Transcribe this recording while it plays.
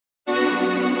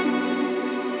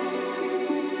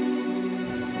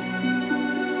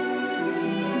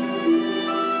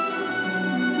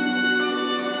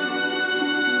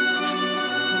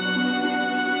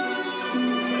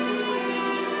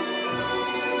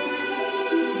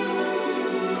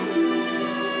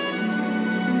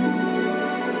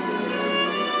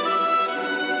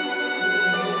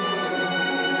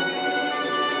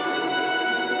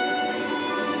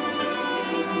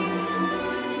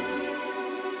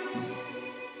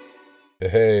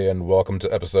Hey, and welcome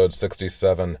to episode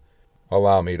 67.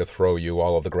 Allow me to throw you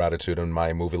all of the gratitude in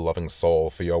my movie-loving soul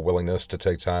for your willingness to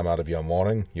take time out of your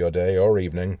morning, your day, or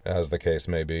evening, as the case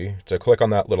may be, to click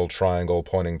on that little triangle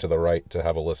pointing to the right to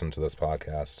have a listen to this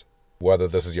podcast. Whether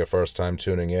this is your first time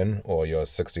tuning in or your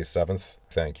 67th,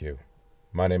 thank you.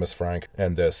 My name is Frank,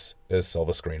 and this is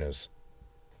Silver Screeners.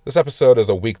 This episode is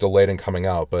a week delayed in coming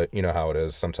out, but you know how it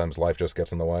is, sometimes life just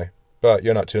gets in the way. But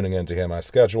you're not tuning in to hear my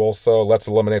schedule, so let's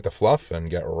eliminate the fluff and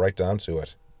get right down to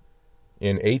it.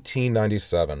 In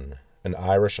 1897, an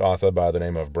Irish author by the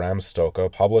name of Bram Stoker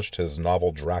published his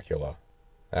novel Dracula.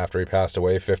 After he passed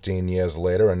away 15 years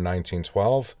later in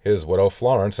 1912, his widow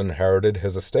Florence inherited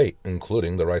his estate,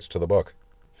 including the rights to the book.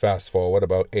 Fast forward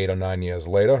about 8 or 9 years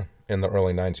later, in the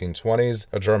early 1920s,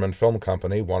 a German film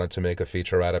company wanted to make a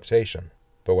feature adaptation.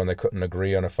 But when they couldn't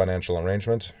agree on a financial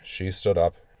arrangement, she stood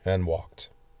up and walked.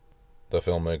 The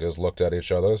filmmakers looked at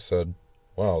each other, said,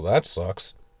 "Well, that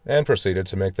sucks," and proceeded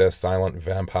to make their silent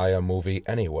vampire movie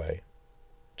anyway.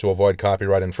 To avoid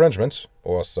copyright infringement,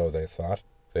 or so they thought,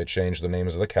 they changed the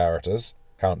names of the characters.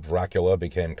 Count Dracula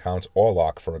became Count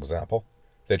Orlok, for example.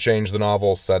 They changed the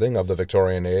novel setting of the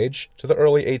Victorian age to the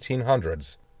early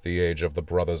 1800s, the age of the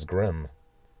Brothers Grimm.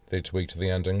 They tweaked the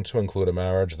ending to include a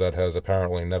marriage that has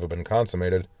apparently never been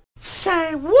consummated.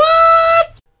 Say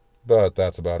what? But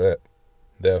that's about it.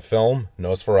 Their film,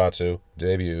 Nosferatu,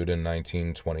 debuted in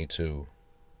 1922.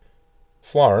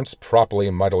 Florence,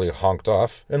 properly mightily honked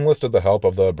off, enlisted the help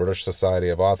of the British Society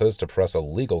of Authors to press a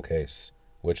legal case,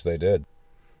 which they did.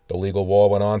 The legal war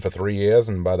went on for 3 years,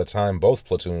 and by the time both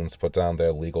platoons put down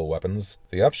their legal weapons,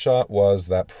 the upshot was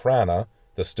that Prana,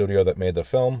 the studio that made the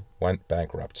film, went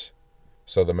bankrupt.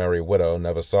 So the Merry Widow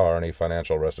never saw any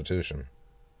financial restitution.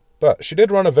 But she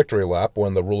did run a victory lap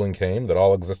when the ruling came that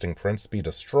all existing prints be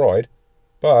destroyed.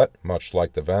 But, much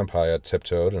like the vampire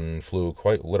tiptoed and flew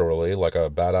quite literally like a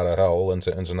bat out of hell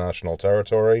into international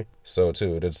territory, so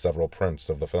too did several prints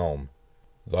of the film.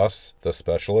 Thus, the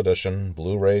special edition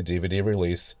Blu-ray DVD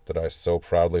release that I so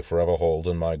proudly forever hold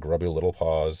in my grubby little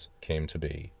paws came to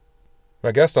be.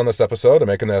 My guests on this episode are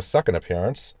making their second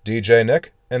appearance, DJ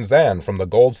Nick and Zan from the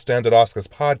Gold Standard Oscars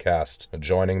podcast,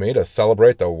 joining me to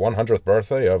celebrate the 100th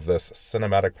birthday of this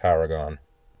cinematic paragon.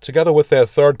 Together with their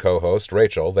third co-host,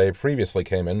 Rachel, they previously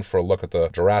came in for a look at the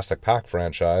Jurassic Park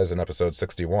franchise in episode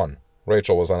 61.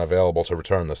 Rachel was unavailable to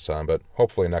return this time, but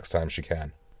hopefully next time she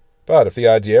can. But if the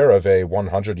idea of a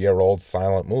 100-year-old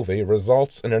silent movie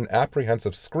results in an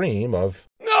apprehensive scream of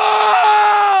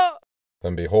 "No!"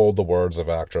 then behold the words of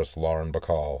actress Lauren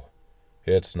Bacall.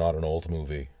 It's not an old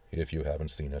movie, if you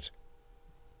haven't seen it.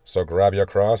 So grab your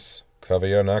cross, cover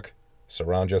your neck,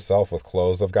 surround yourself with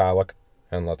cloves of garlic,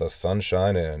 and let the sun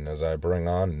shine in as I bring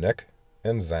on Nick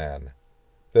and Zan.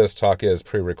 This talk is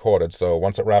pre-recorded, so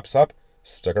once it wraps up,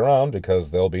 stick around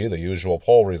because there'll be the usual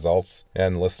poll results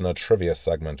and listener trivia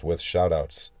segment with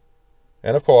shoutouts.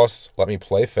 And of course, let me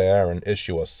play fair and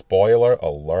issue a spoiler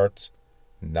alert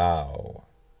now.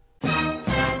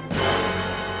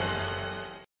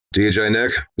 DJ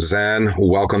Nick, Zan,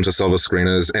 welcome to Silver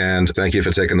Screeners, and thank you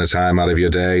for taking the time out of your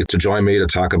day to join me to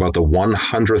talk about the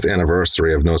 100th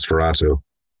anniversary of Nosferatu.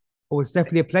 Oh, it's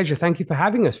definitely a pleasure. Thank you for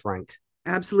having us, Frank.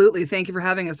 Absolutely. Thank you for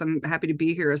having us. I'm happy to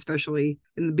be here, especially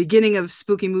in the beginning of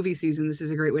spooky movie season. This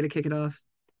is a great way to kick it off.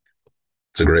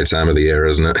 It's a great time of the year,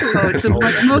 isn't it? Oh, it's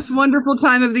the most wonderful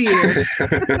time of the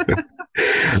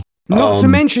year. Not to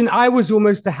mention, I was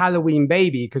almost a Halloween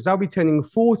baby because I'll be turning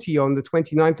 40 on the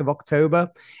 29th of October.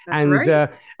 That's and right.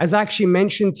 As I actually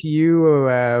mentioned to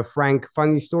you, Frank,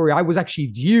 funny story, I was actually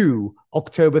due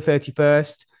October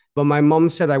 31st, but my mom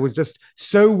said I was just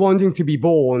so wanting to be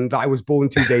born that I was born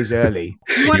 2 days early.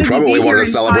 You probably wanted to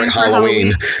celebrate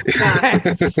Halloween.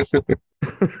 Yes.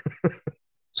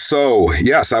 So,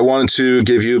 yes, I wanted to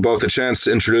give you both a chance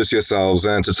to introduce yourselves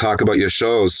and to talk about your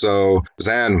shows. So,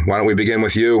 Zan, why don't we begin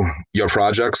with you? Your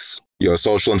projects, your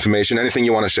social information, anything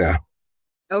you want to share.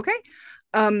 Okay.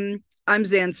 I'm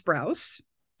Zan Sprouse,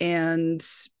 and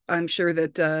I'm sure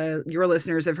that your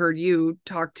listeners have heard you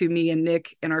talk to me and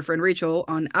Nick and our friend Rachel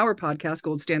on our podcast,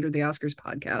 Gold Standard, the Oscars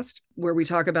podcast, where we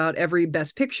talk about every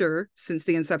Best Picture since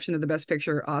the inception of the Best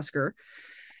Picture Oscar.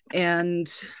 And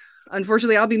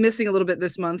unfortunately, I'll be missing a little bit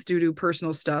this month due to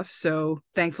personal stuff. So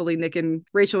thankfully, Nick and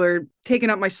Rachel are taking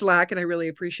up my slack, and I really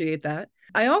appreciate that.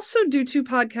 I also do 2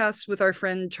 podcasts with our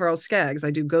friend Charles Skaggs.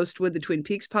 I do Ghostwood, the Twin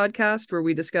Peaks podcast, where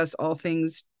we discuss all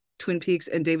things Twin Peaks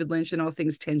and David Lynch and all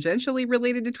things tangentially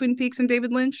related to Twin Peaks and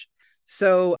David Lynch.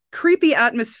 So creepy,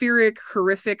 atmospheric,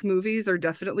 horrific movies are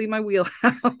definitely my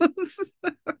wheelhouse.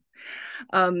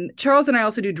 Charles and I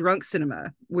also do Drunk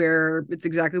Cinema, where it's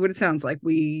exactly what it sounds like.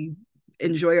 We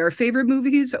enjoy our favorite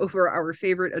movies over our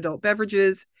favorite adult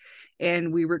beverages,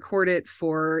 and we record it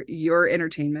for your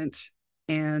entertainment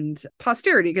and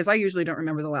posterity, because I usually don't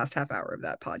remember the last half hour of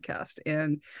that podcast.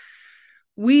 And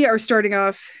we are starting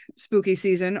off spooky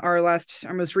season. Our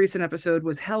most recent episode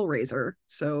was Hellraiser.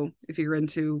 So if you're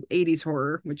into 80s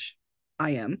horror, which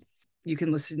I am, you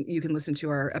can listen to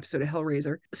our episode of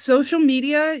Hellraiser. Social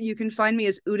media, you can find me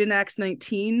as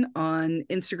Udinax19 on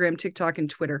Instagram, TikTok, and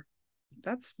Twitter.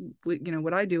 That's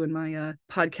what I do in my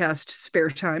podcast spare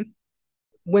time.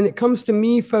 When it comes to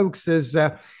me, folks, as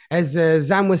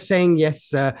Zan was saying,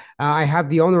 yes, I have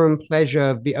the honor and pleasure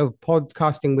of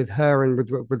podcasting with her and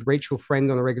with Rachel Friend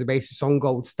on a regular basis on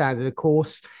Gold Standard, of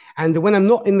course. And when I'm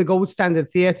not in the Gold Standard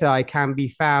Theatre, I can be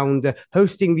found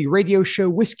hosting the radio show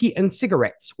Whiskey and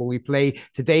Cigarettes, where we play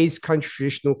today's country,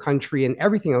 traditional country, and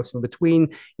everything else in between.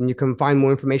 And you can find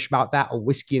more information about that on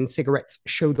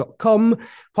whiskeyandcigarettesshow.com.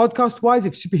 Podcast-wise,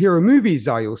 if superhero movies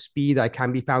are your speed, I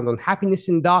can be found on Happiness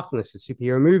in Darkness, a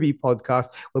superhero movie podcast,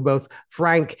 where both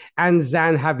Frank and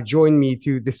Zan have joined me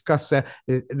to discuss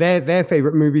their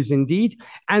favorite movies indeed.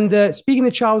 And speaking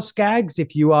of Charles Skaggs,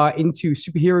 if you are into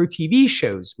superhero TV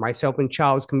shows, myself and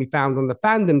Charles can be found on the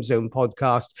Fandom Zone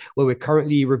podcast, where we're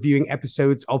currently reviewing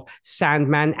episodes of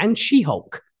Sandman and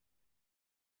She-Hulk.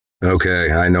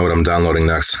 Okay, I know what I'm downloading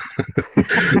next.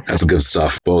 That's good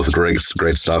stuff. Both great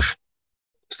stuff.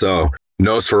 So,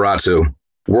 Nosferatu.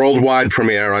 Worldwide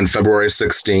premiere on February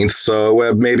 16th, so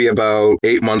we're maybe about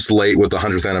 8 months late with the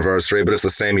 100th anniversary, but it's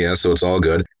the same year, so it's all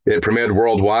good. It premiered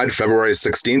worldwide February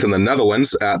 16th in the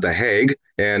Netherlands at The Hague,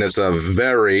 and it's a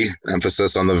very,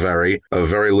 emphasis on the very, a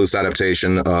very loose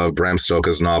adaptation of Bram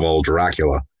Stoker's novel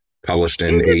Dracula, published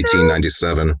in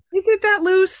 1897. Is it that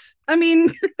loose? I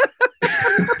mean...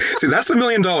 See, that's the $1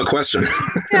 million question.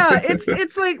 Yeah,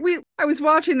 it's like I was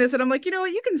watching this and I'm like, you know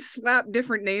what, you can slap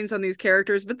different names on these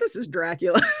characters, but this is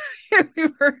Dracula.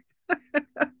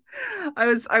 I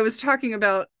was talking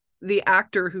about the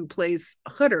actor who plays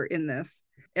Hutter in this,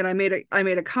 and I made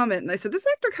a comment and I said, this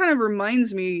actor kind of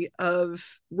reminds me of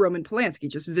Roman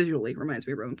Polanski, just visually reminds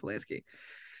me of Roman Polanski.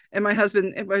 And my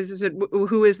husband said,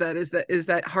 who is that? Is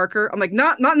that Harker? I'm like,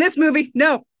 not in this movie.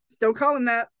 No, don't call him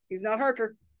that. He's not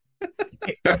Harker.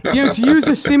 To use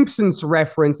a Simpsons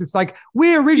reference, it's like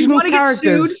we're original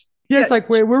characters. Yeah, it's like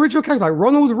we're original characters, like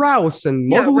Ronald Rouse and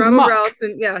Model Muck. Rouse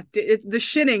and it's the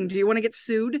Shinning. Do you want to get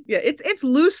sued? Yeah, it's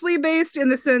loosely based in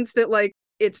the sense that like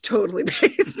it's totally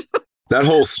based. That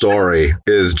whole story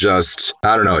is just,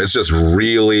 I don't know, it's just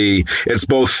really, it's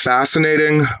both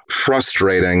fascinating,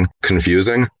 frustrating,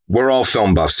 confusing. We're all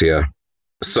film buffs here.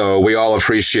 So we all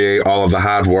appreciate all of the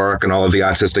hard work and all of the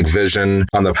artistic vision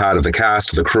on the part of the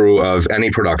cast, the crew of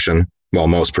any production, well,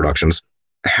 most productions.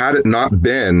 Had it not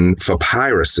been for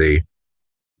piracy,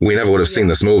 we never would have seen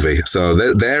this movie. So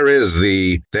there is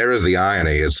the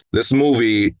irony. This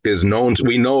movie is known,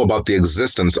 we know about the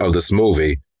existence of this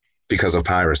movie because of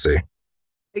piracy.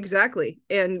 Exactly.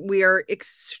 And we are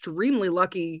extremely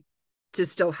lucky to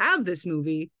still have this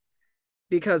movie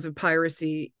because of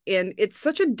piracy. And it's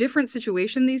such a different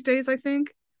situation these days, I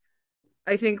think.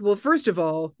 Well, first of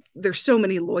all, there's so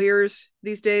many lawyers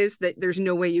these days that there's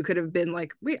no way you could have been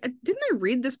like, wait, didn't I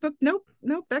read this book? Nope,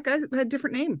 that guy had a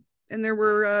different name. And there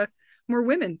were more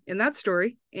women in that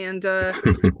story. And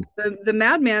the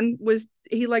madman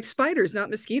he liked spiders, not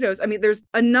mosquitoes. I mean, there's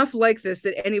enough like this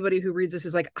that anybody who reads this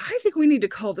is like, I think we need to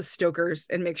call the Stokers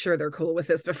and make sure they're cool with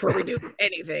this before we do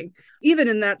anything. Even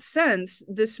in that sense,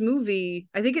 this movie,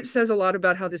 I think it says a lot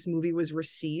about how this movie was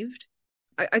received.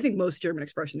 I think most German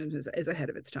expressionism is ahead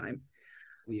of its time.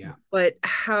 Yeah. But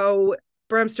how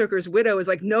Bram Stoker's widow is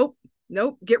like, nope,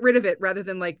 get rid of it, rather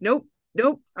than like, nope,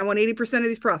 I want 80% of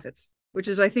these profits. Which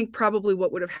is, I think, probably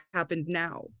what would have happened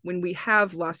now when we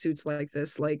have lawsuits like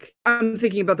this. Like, I'm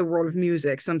thinking about the world of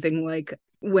music, something like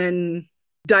when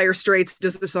Dire Straits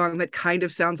does the song that kind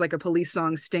of sounds like a Police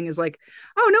song. Sting is like,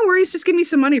 oh, no worries, just give me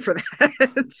some money for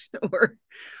that.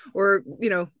 or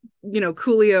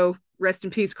Coolio, rest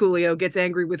in peace, Coolio, gets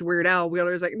angry with Weird Al.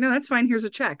 Wheeler's like, no, that's fine, here's a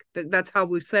check. That's how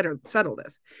we settle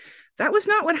this. That was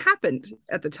not what happened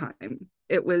at the time.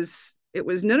 It was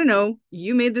no,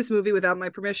 you made this movie without my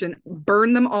permission,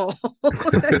 burn them all.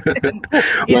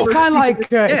 It's kind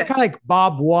of like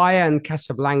Barbed Wire and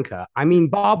Casablanca. I mean,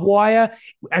 Barbed Wire,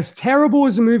 as terrible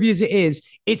as a movie as it is,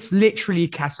 it's literally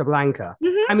Casablanca.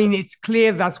 Mm-hmm. I mean, it's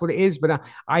clear that's what it is, but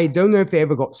I don't know if they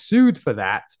ever got sued for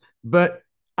that. But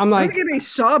I'm like, I think they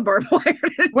saw Barbed Wire.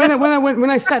 when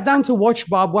I sat down to watch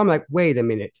Barbed Wire, I'm like, wait a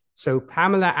minute. So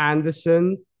Pamela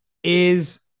Anderson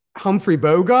is Humphrey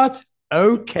Bogart?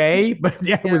 Okay, but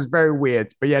it was very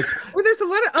weird. But yes, well, there's a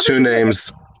lot of other two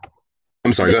names.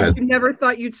 I'm sorry, go ahead. You never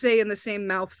thought you'd say in the same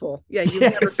mouthful. Yeah, you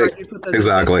Yes. never thought you'd put those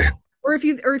Exactly. Or if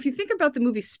you think about the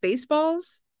movie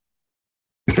Spaceballs,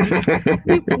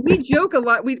 we joke a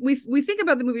lot. We think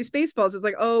about the movie Spaceballs. It's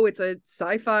like, oh, it's a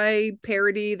sci-fi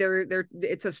parody.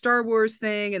 It's a Star Wars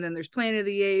thing, and then there's Planet of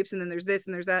the Apes, and then there's this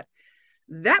and there's that.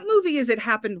 That movie is It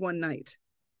Happened One Night.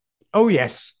 Oh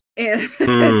yes. And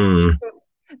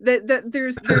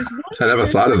there's I never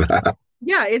thought of that.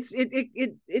 Yeah, it's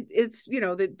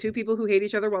the two people who hate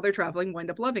each other while they're traveling wind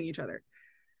up loving each other.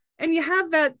 And you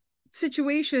have that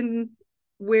situation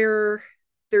where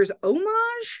there's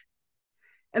homage,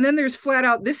 and then there's flat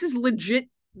out, this is legit,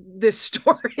 this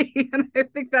story. And I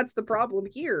think that's the problem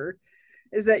here,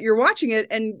 is that you're watching it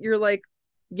and you're like,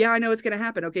 yeah, I know it's going to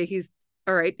happen. Okay, he's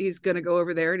all right. He's going to go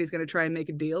over there and he's going to try and make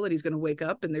a deal, and he's going to wake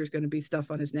up and there's going to be stuff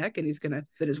on his neck, and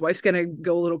that his wife's going to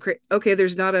go a little crazy. Okay,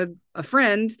 there's not a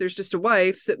friend. There's just a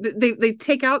wife. So they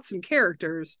take out some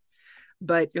characters,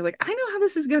 but you're like, I know how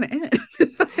this is going to end.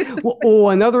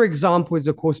 Or another example is,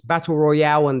 of course, Battle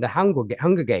Royale and the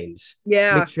Hunger Games.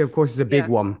 Yeah. Which, of course, is a big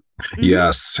one.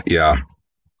 Yes. Yeah.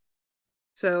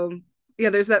 So, yeah,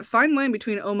 there's that fine line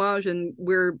between homage and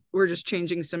we're just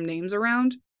changing some names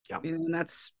around. Yeah. And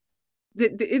that's,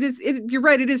 you're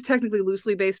right. It is technically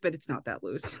loosely based, but it's not that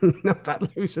loose. Not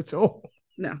that loose at all.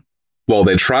 No. Well,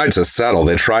 they tried to settle.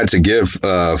 They tried to give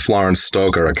Florence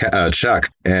Stoker a check,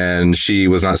 and she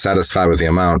was not satisfied with the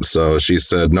amount. So she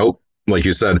said, nope, like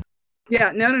you said.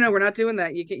 Yeah, no, we're not doing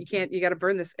that. You can't, you got to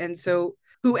burn this. And so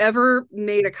whoever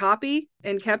made a copy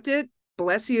and kept it,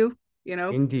 bless you,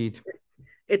 Indeed.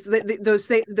 It's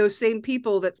those same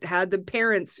people that had the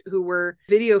parents who were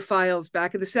videophiles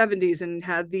back in the 70s and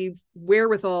had the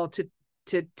wherewithal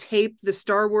to tape the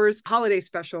Star Wars holiday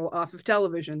special off of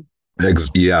television.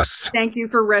 Yes. Thank you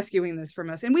for rescuing this from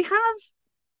us. And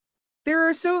there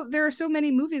are so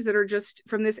many movies that are just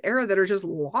from this era that are just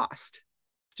lost,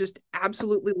 just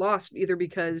absolutely lost, either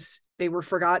because they were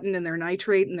forgotten and they're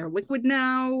nitrate and they're liquid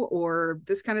now, or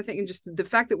this kind of thing. And just the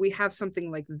fact that we have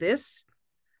something like this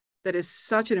that is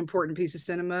such an important piece of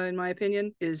cinema, in my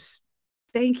opinion, is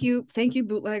thank you,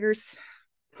 bootleggers.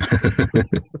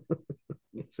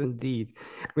 Yes, indeed.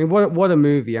 I mean, what a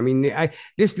movie. I mean, I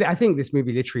think this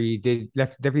movie literally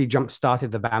definitely jump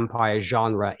started the vampire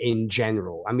genre in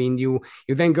general. I mean, you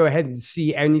then go ahead and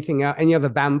see any other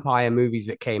vampire movies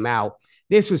that came out.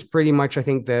 This was pretty much, I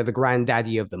think, the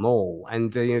granddaddy of them all.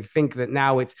 And think that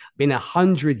now it's been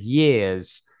 100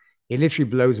 years. It literally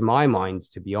blows my mind,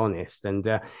 to be honest. And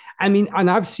I mean, and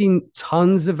I've seen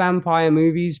tons of vampire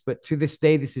movies, but to this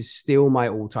day, this is still my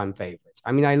all-time favorite.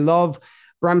 I mean, I love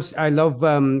Francis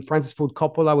Ford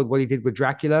Coppola with what he did with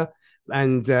Dracula,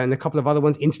 and a couple of other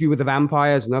ones. Interview with the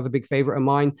Vampire is another big favorite of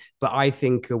mine. But I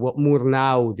think what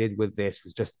Murnau did with this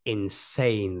was just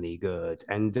insanely good,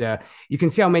 and you can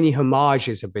see how many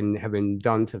homages have been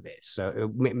done to this,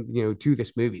 to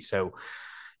this movie. So.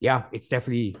 Yeah, it's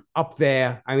definitely up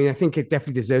there. I mean, I think it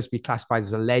definitely deserves to be classified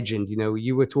as a legend.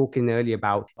 You were talking earlier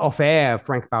about off air,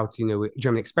 Frank, about,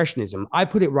 German Expressionism. I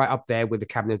put it right up there with The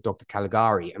Cabinet of Dr.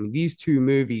 Caligari. I mean, these two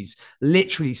movies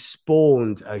literally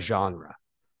spawned a genre.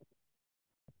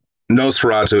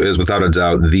 Nosferatu is without a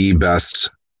doubt the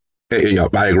best.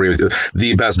 I agree with you.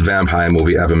 The best vampire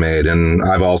movie ever made. And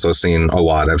I've also seen a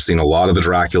lot. I've seen a lot of the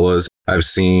Draculas. I've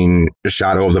seen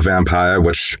Shadow of the Vampire,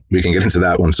 which we can get into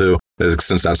that one too,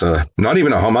 since that's not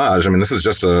even a homage. I mean, this is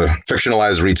just a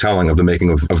fictionalized retelling of the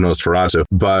making of Nosferatu.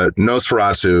 But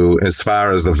Nosferatu, as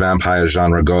far as the vampire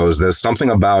genre goes, there's something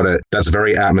about it that's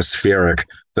very atmospheric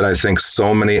that I think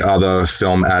so many other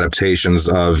film adaptations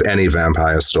of any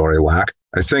vampire story lack.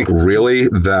 I think really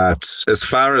that as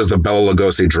far as the Bela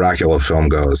Lugosi Dracula film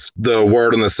goes, the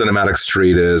word on the cinematic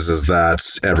street is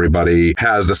that everybody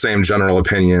has the same general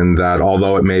opinion that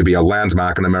although it may be a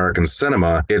landmark in American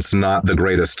cinema, it's not the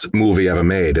greatest movie ever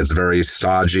made. It's very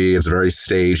stodgy, it's very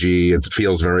stagey, it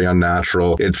feels very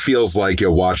unnatural. It feels like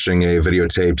you're watching a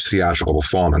videotaped theatrical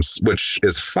performance, which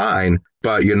is fine,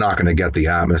 but you're not going to get the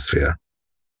atmosphere.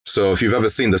 So if you've ever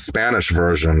seen the Spanish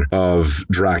version of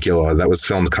Dracula that was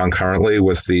filmed concurrently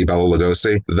with the Bela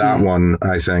Lugosi, that one,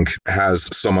 I think, has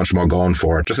so much more going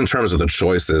for it, just in terms of the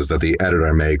choices that the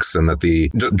editor makes and that the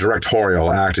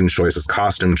directorial acting choices,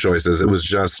 costume choices. It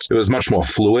was much more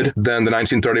fluid than the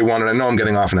 1931. And I know I'm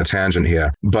getting off on a tangent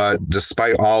here, but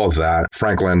despite all of that,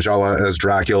 Frank Langella as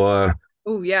Dracula.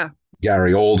 Oh, yeah.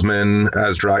 Gary Oldman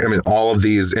as Dracula. I mean, all of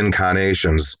these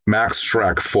incarnations. Max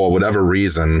Schreck, for whatever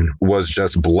reason, was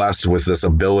just blessed with this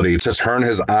ability to turn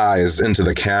his eyes into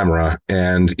the camera.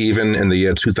 And even in the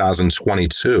year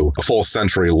 2022, a full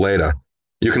century later,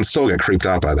 you can still get creeped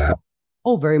out by that.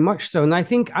 Oh, very much so. And I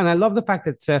think, and I love the fact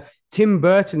that Tim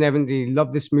Burton evidently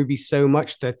loved this movie so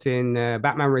much that in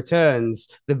Batman Returns,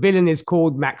 the villain is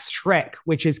called Max Schreck,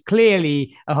 which is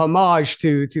clearly a homage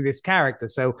to this character.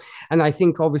 So, and I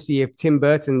think obviously if Tim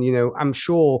Burton, I'm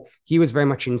sure he was very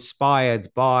much inspired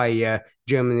by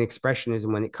German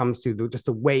expressionism when it comes to just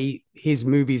the way his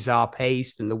movies are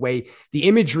paced and the way the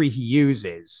imagery he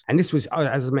uses. And this was,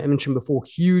 as I mentioned before,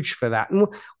 huge for that. And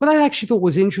what I actually thought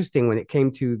was interesting when it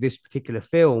came to this particular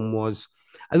film was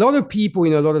a lot of people,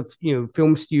 a lot of,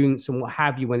 film students and what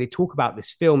have you, when they talk about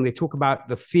this film, they talk about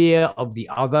the fear of the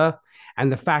other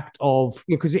and the fact of,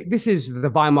 because this is the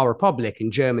Weimar Republic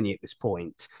in Germany at this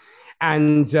point.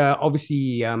 And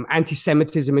obviously,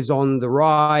 anti-Semitism is on the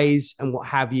rise and what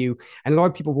have you. And a lot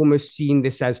of people have almost seen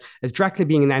this as Dracula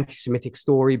being an anti-Semitic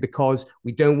story because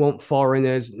we don't want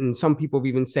foreigners. And some people have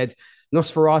even said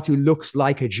Nosferatu looks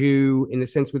like a Jew in the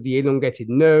sense with the elongated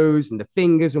nose and the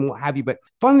fingers and what have you. But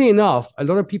funnily enough, a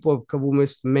lot of people have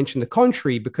almost mentioned the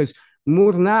contrary because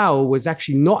Murnau was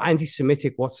actually not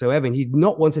anti-Semitic whatsoever, and he did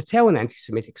not want to tell an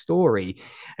anti-Semitic story.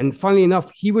 And funnily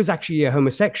enough, he was actually a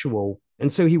homosexual.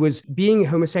 And so he was being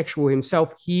homosexual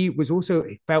himself. He was also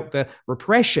felt the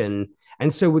repression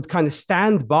and so would kind of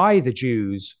stand by the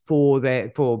Jews for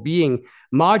being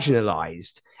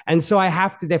marginalized. And so I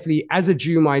have to definitely, as a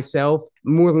Jew myself,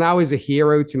 Murnau is a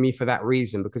hero to me for that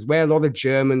reason, because where a lot of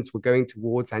Germans were going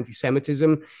towards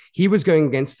anti-Semitism, he was going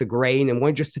against the grain and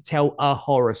wanted just to tell a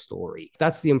horror story.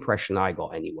 That's the impression I got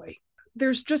anyway.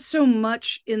 There's just so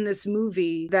much in this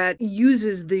movie that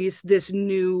uses this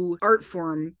new art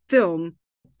form, film,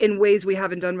 in ways we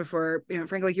haven't done before.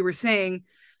 Frank, like you were saying,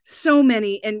 so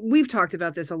many, and we've talked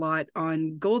about this a lot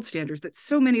on Gold Standards, that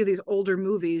so many of these older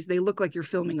movies, they look like you're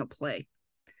filming a play.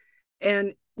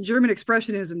 And German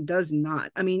Expressionism does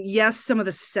not. I mean, yes, some of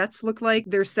the sets look like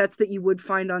they're sets that you would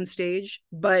find on stage,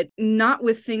 but not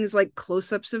with things like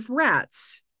close-ups of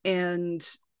rats and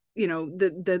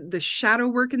the shadow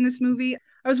work in this movie.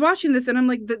 I was watching this and I'm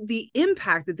like, the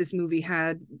impact that this movie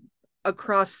had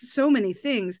across so many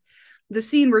things. The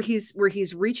scene where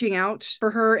he's reaching out for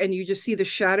her and you just see the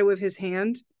shadow of his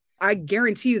hand. I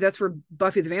guarantee you that's where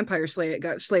Buffy the Vampire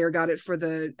Slayer got it for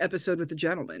the episode with the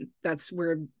gentleman. That's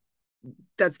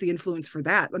the influence for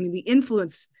that. I mean, the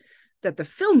influence that the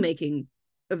filmmaking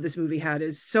of this movie had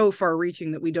is so far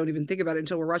reaching that we don't even think about it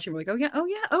until we're watching. We're like, oh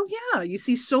yeah. You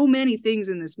see so many things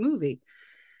in this movie.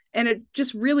 And it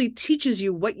just really teaches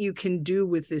you what you can do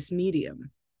with this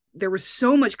medium. There was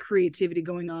so much creativity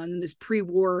going on in this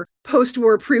pre-war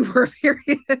period.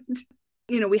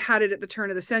 We had it at the turn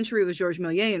of the century with Georges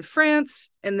Méliès in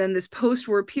France, and then this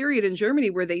post-war period in Germany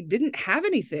where they didn't have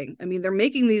anything. I mean, they're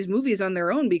making these movies on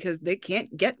their own because they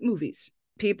can't get movies.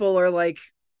 People are like,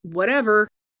 whatever,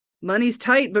 money's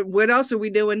tight, but what else are we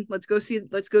doing? Let's go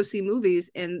see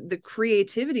movies. And the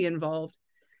creativity involved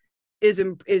is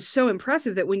so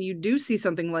impressive that when you do see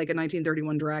something like a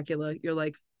 1931 Dracula, you're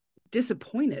like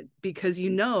disappointed because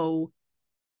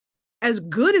as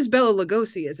good as Bela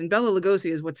Lugosi is, and Bela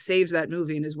Lugosi is what saves that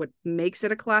movie and is what makes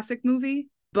it a classic movie,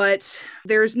 but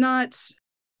there's not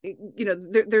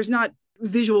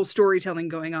visual storytelling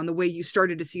going on the way you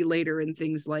started to see later in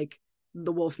things like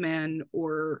The Wolfman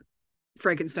or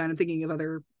Frankenstein. I'm thinking of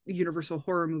other Universal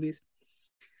horror movies.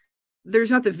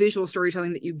 There's not the visual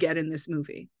storytelling that you get in this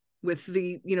movie with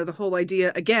the whole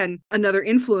idea. Again, another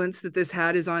influence that this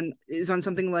had is on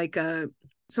something like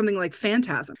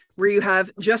Phantasm, where you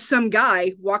have just some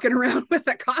guy walking around with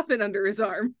a coffin under his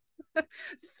arm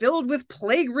filled with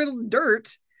plague-riddled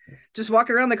dirt, just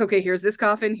walking around like, okay, here's this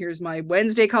coffin, here's my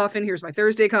Wednesday coffin, here's my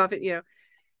Thursday coffin,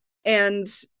 and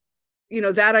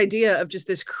that idea of just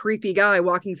this creepy guy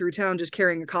walking through town just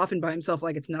carrying a coffin by himself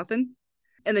like it's nothing.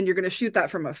 And then you're going to shoot that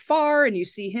from afar and you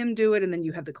see him do it, and then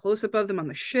you have the close-up of them on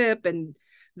the ship and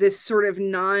this sort of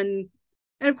and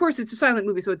of course, it's a silent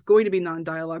movie, so it's going to be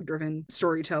non-dialogue driven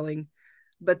storytelling.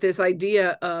 But this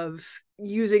idea of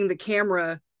using the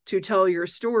camera to tell your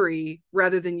story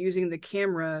rather than using the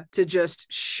camera to just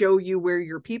show you where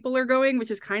your people are going,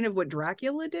 which is kind of what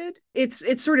Dracula did. It's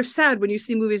sort of sad when you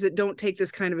see movies that don't take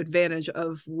this kind of advantage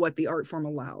of what the art form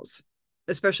allows,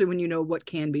 especially when you know what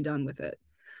can be done with it.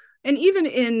 And even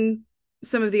in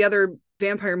some of the other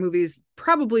vampire movies,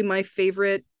 probably my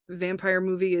favorite vampire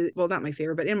movie, well, not my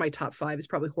favorite, but in my top 5 is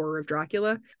probably Horror of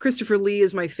Dracula. Christopher Lee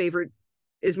is my favorite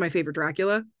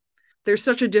Dracula. There's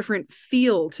such a different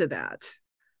feel to that,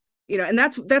 and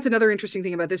that's another interesting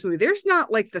thing about this movie. There's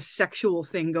not like the sexual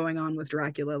thing going on with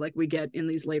Dracula like we get in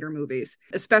these later movies,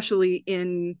 especially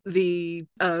in the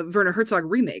Werner Herzog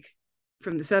remake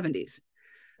from the 70s.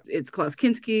 It's Klaus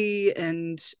Kinski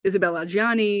and Isabelle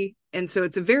Adjani And so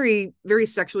it's a very, very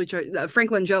sexually charged. Frank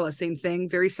Langella, same thing,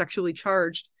 very sexually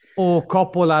charged. Or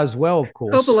Coppola as well, of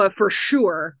course. Coppola for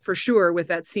sure, with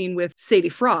that scene with Sadie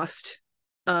Frost.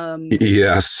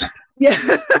 Yes.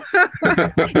 Yeah.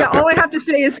 Yeah, all I have to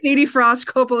say is Sadie Frost,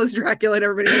 Coppola's Dracula, and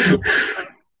everybody.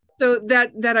 So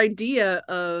that idea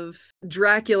of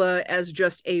Dracula as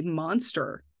just a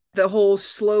monster, the whole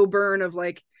slow burn of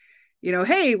like,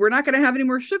 hey, we're not going to have any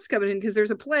more ships coming in because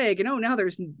there's a plague. And now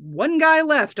there's one guy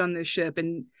left on this ship.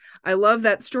 And I love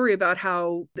that story about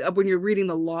how when you're reading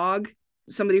the log,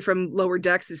 somebody from lower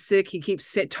decks is sick. He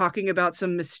keeps talking about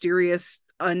some mysterious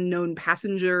unknown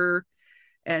passenger.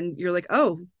 And you're like,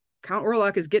 oh, Count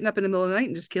Orlok is getting up in the middle of the night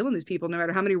and just killing these people, no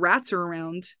matter how many rats are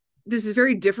around. This is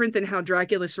very different than how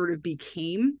Dracula sort of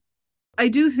became. I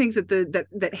do think that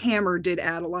that Hammer did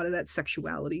add a lot of that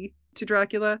sexuality to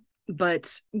Dracula.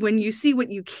 But when you see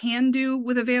what you can do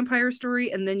with a vampire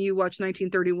story, and then you watch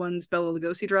 1931's Bela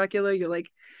Lugosi Dracula, you're like,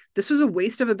 this was a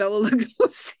waste of a Bela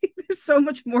Lugosi. There's so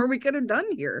much more we could have done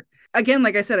here. Again,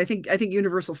 like I said, I think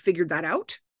Universal figured that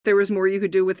out. There was more you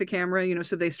could do with the camera,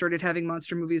 so they started having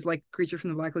monster movies like Creature from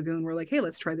the Black Lagoon, where like, hey,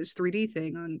 let's try this 3D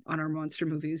thing on our monster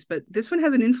movies. But this one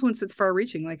has an influence that's far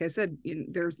reaching. Like I said,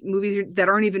 there's movies that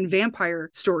aren't even vampire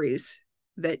stories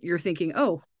that you're thinking,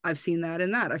 oh, I've seen that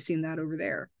and that. I've seen that over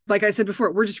there. Like I said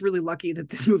before, we're just really lucky that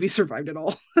this movie survived it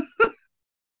all.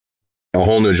 A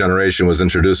whole new generation was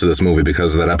introduced to this movie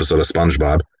because of that episode of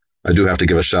SpongeBob. I do have to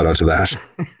give a shout out to that.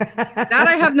 That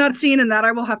I have not seen, and that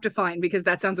I will have to find because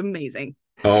that sounds amazing.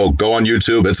 Oh, go on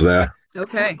YouTube. It's there.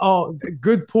 Okay. Oh,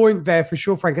 good point there for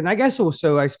sure, Frank. And I guess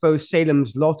also, I suppose,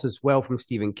 Salem's Lot as well from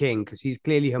Stephen King, because he's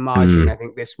clearly homaging, I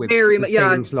think, this with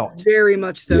Salem's Lot. Very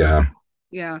much so. Yeah.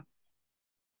 Yeah.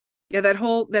 Yeah, that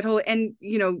whole, and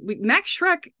Max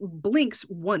Schreck blinks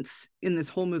once in this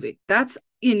whole movie. That's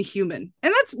inhuman.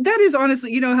 And that is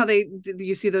honestly, how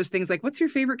you see those things like, what's your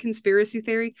favorite conspiracy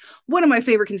theory? One of my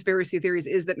favorite conspiracy theories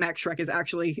is that Max Schreck is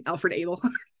actually Alfred Abel.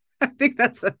 I think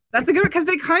that's a good one, because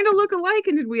they kind of look alike.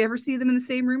 And did we ever see them in the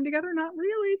same room together? Not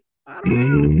really. I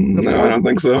don't know. No, I don't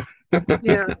think so.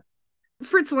 Yeah.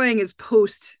 Fritz Lang is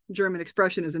post German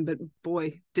Expressionism, but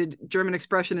boy, did German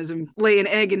Expressionism lay an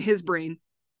egg in his brain,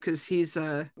 because he's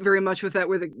very much with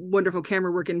a wonderful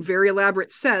camera work and very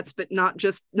elaborate sets, but not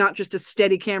just a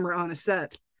steady camera on a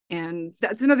set. And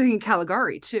that's another thing in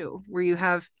Caligari too, where you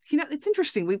have, it's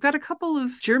interesting. We've got a couple of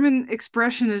German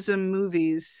Expressionism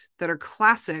movies that are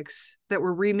classics that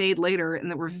were remade later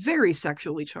and that were very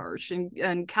sexually charged.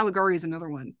 And Caligari is another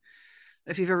one.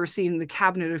 If you've ever seen The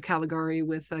Cabinet of Caligari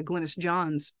with Glynis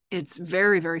Johns, it's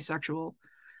very, very sexual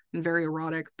and very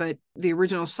erotic. But the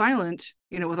original Silent,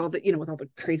 with all the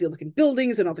crazy looking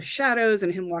buildings and all the shadows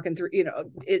and him walking through,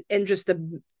 and just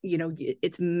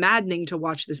it's maddening to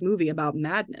watch this movie about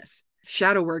madness.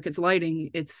 Shadow work, it's lighting,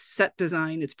 it's set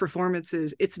design, it's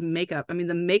performances, it's makeup. I mean,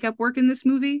 the makeup work in this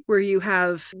movie, where you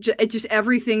have just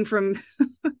everything from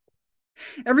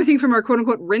our quote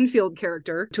unquote Renfield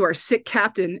character to our sick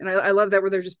captain. And I love that, where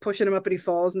they're just pushing him up and he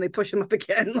falls and they push him up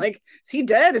again. Like, is he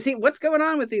dead? What's going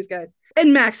on with these guys?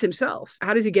 And Max himself,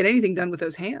 how does he get anything done with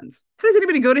those hands? How does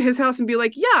anybody go to his house and be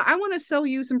like, yeah, I want to sell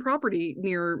you some property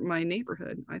near my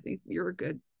neighborhood. I think you're a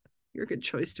good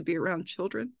choice to be around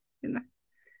children in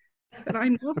that I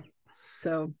know.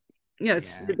 So yeah,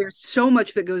 there's so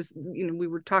much that goes, we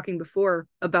were talking before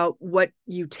about what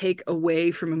you take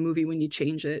away from a movie when you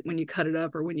change it, when you cut it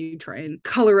up, or when you try and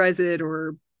colorize it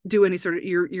or do any sort of,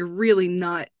 you're really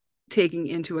not taking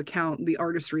into account the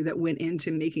artistry that went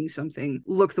into making something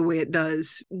look the way it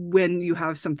does when you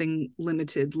have something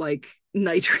limited like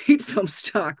nitrate film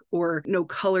stock or no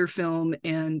color film.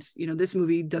 And, this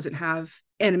movie doesn't have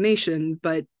animation,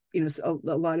 but a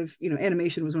lot of,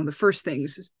 animation was one of the first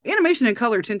things. Animation and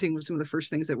color tinting was some of the first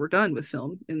things that were done with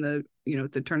film in the,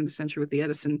 at the turn of the century with the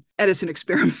Edison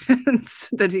experiments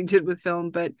that he did with film.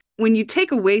 But when you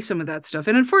take away some of that stuff,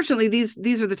 and unfortunately,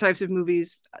 these are the types of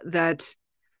movies that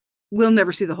we'll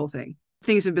never see the whole thing.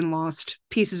 Things have been lost,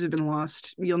 pieces have been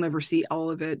lost. You'll never see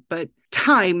all of it, but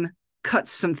time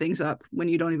cuts some things up when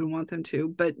you don't even want them to.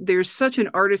 But there's such an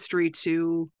artistry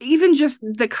to even just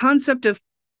the concept of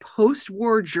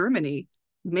post-war Germany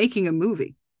making a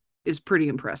movie is pretty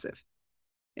impressive.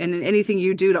 And anything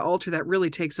you do to alter that really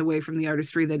takes away from the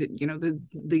artistry that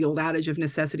the old adage of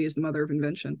necessity is the mother of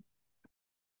invention.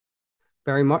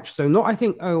 Very much so. I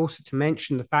think also to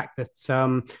mention the fact that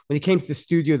when it came to the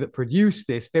studio that produced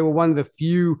this, they were one of the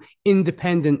few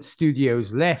independent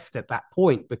studios left at that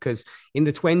point, because in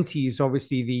the 20s,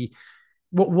 obviously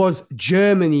what was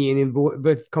Germany in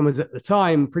inverted commas at the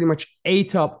time pretty much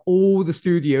ate up all the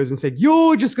studios and said,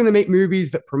 you're just going to make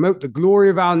movies that promote the glory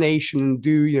of our nation and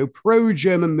do,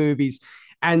 pro-German movies.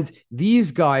 And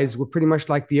these guys were pretty much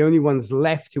like the only ones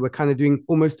left who were kind of doing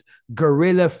almost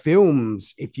guerrilla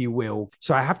films, if you will.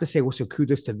 So I have to say also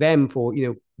kudos to them for,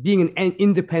 being an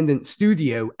independent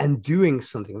studio and doing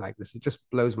something like this. It just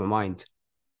blows my mind.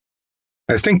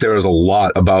 I think there is a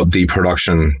lot about the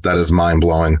production that is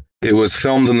mind-blowing. It was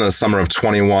filmed in the summer of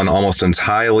 21, almost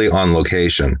entirely on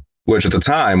location, which at the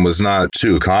time was not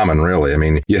too common, really. I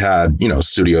mean, you had,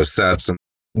 studio sets. And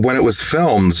when it was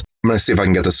filmed, I'm going to see if I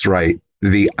can get this right.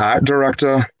 The art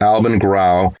director, Albin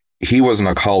Grau, he was an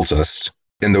occultist.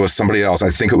 And there was somebody else, I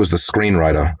think it was the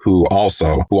screenwriter, who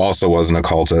also was an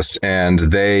occultist. And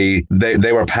they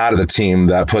were part of the team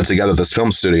that put together this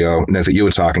film studio, Nick, that you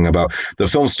were talking about. The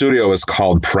film studio is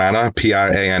called Prana,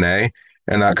 Prana,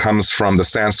 and that comes from the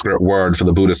Sanskrit word for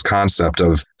the Buddhist concept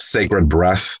of sacred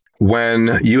breath.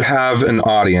 When you have an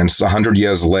audience 100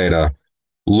 years later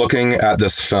looking at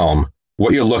this film,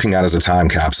 what you're looking at is a time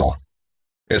capsule.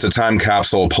 It's a time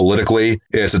capsule politically.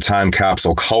 It's a time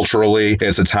capsule culturally.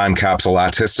 It's a time capsule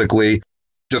artistically.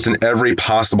 Just in every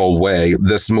possible way,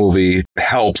 this movie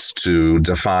helps to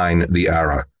define the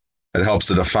era. It helps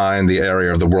to define the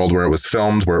area of the world where it was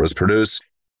filmed, where it was produced.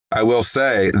 I will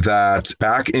say that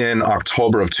back in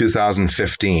October of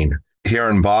 2015, here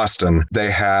in Boston,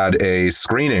 they had a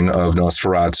screening of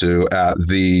Nosferatu at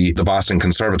the Boston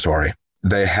Conservatory.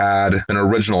 They had an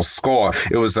original score.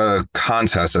 It was a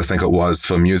contest, I think it was,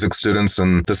 for music students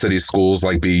in the city schools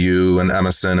like BU and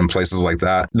Emerson and places like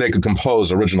that. They could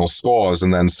compose original scores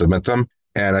and then submit them.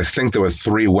 And I think there were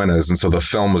 3 winners. And so the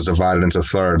film was divided into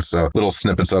thirds. So little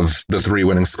snippets of the 3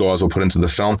 winning scores were put into the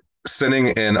film. Sitting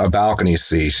in a balcony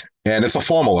seat. And it's a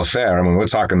formal affair. I mean, we're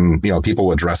talking, people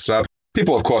were dressed up.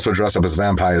 People, of course, were dressed up as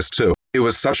vampires, too. It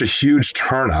was such a huge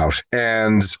turnout.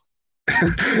 And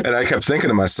I kept thinking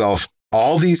to myself,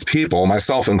 all these people,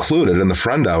 myself included, and the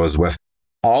friend I was with,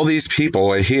 all these people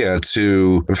are here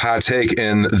to partake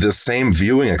in the same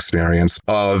viewing experience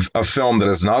of a film that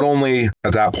is not only,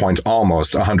 at that point,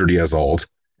 almost 100 years old,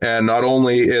 and not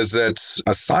only is it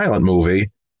a silent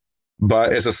movie,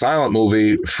 but it's a silent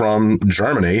movie from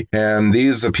Germany, and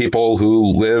these are people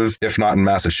who live, if not in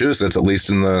Massachusetts, at least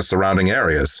in the surrounding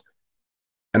areas.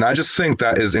 And I just think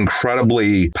that is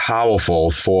incredibly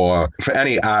powerful for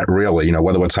any art, really,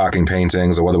 whether we're talking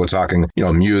paintings or whether we're talking,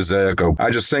 music. I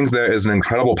just think there is an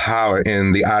incredible power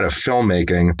in the art of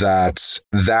filmmaking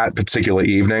that particular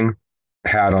evening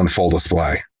had on full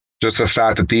display. Just the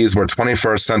fact that these were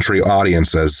 21st century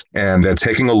audiences and they're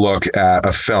taking a look at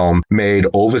a film made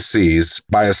overseas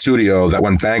by a studio that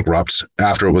went bankrupt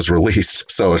after it was released.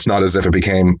 So it's not as if it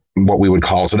became what we would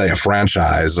call today a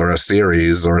franchise or a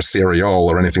series or a serial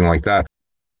or anything like that.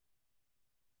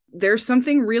 There's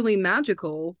something really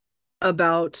magical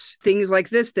about things like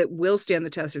this that will stand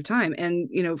the test of time. And,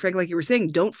 Frank, like you were saying,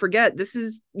 don't forget, this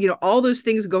is, all those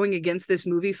things going against this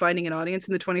movie finding an audience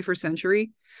in the 21st century.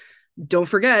 Don't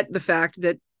forget the fact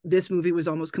that this movie was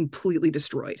almost completely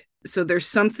destroyed. So there's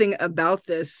something about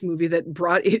this movie that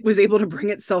was able to bring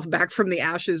itself back from the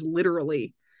ashes,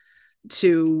 literally,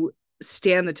 to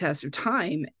stand the test of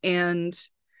time. And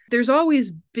there's always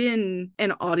been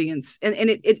an audience.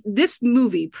 And this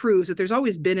movie proves that there's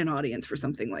always been an audience for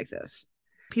something like this.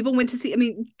 People went to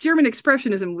see, German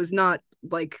Expressionism was not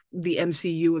like the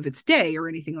MCU of its day or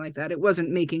anything like that. It wasn't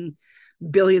making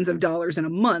billions of dollars in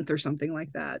a month or something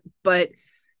like that. But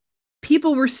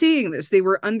people were seeing this. They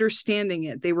were understanding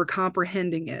it. They were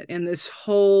comprehending it. And this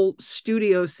whole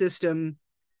studio system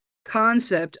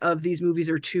concept of these movies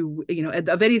are too,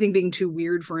 of anything being too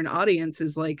weird for an audience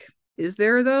is like, is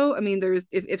there though? There's,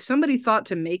 if somebody thought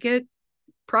to make it,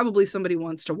 probably somebody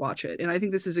wants to watch it. And I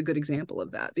think this is a good example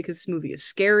of that because this movie is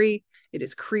scary. It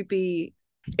is creepy.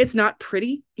 It's not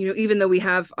pretty, even though we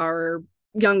have our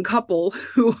young couple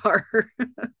who are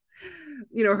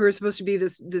who are supposed to be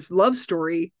this love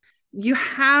story. You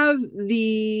have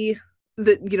the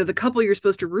couple you're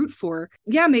supposed to root for.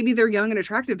 Yeah, maybe they're young and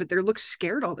attractive, but they look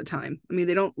scared all the time.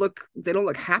 They don't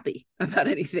look happy about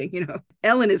anything.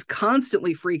 Ellen is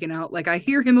constantly freaking out, like, I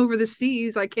hear him over the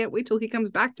seas, I can't wait till he comes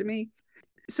back to me.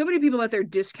 So many people out there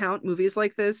discount movies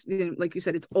like this. Like you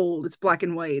said, it's old, it's black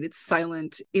and white, it's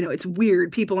silent, it's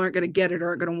weird, people aren't going to get it,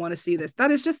 aren't going to want to see this.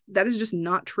 That is just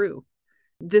not true.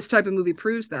 This type of movie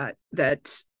proves that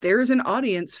there is an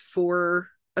audience for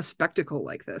a spectacle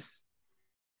like this.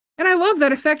 And I love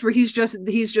that effect where he's just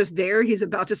there, he's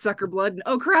about to suck her blood, and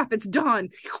oh crap, it's dawn.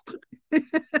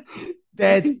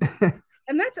 Dead.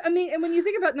 And that's, and when you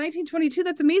think about 1922,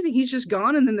 that's amazing. He's just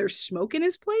gone and then there's smoke in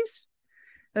his place.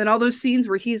 And all those scenes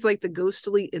where he's like the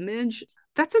ghostly image,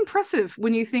 that's impressive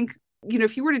when you think,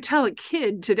 if you were to tell a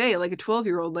kid today, like a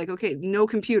 12-year-old, like, okay, no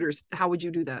computers, how would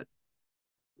you do that?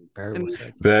 Very well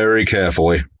said. Very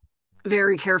carefully.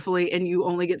 Very carefully, and you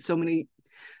only get so many.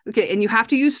 Okay, and you have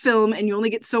to use film, and you only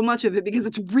get so much of it because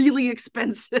it's really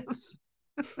expensive.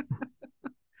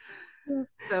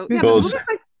 So yeah, but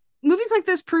movies like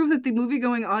this prove that the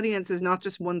movie-going audience is not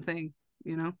just one thing,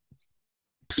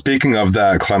 Speaking of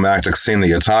that climactic scene that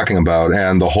you're talking about,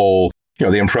 and the whole,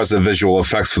 the impressive visual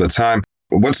effects for the time,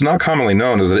 what's not commonly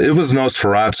known is that it was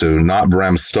Nosferatu, not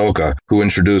Bram Stoker, who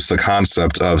introduced the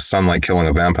concept of sunlight killing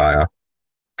a vampire.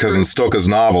 Because in Stoker's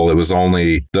novel, it was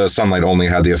only the sunlight only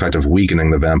had the effect of weakening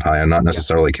the vampire, not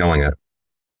necessarily killing it.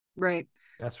 Right.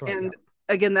 That's right. And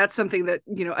again, that's something that,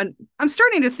 and I'm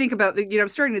starting to think about, I'm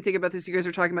starting to think about this. You guys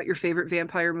are talking about your favorite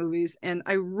vampire movies, and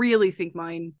I really think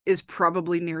mine is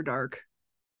probably Near Dark.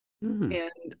 And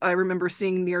I remember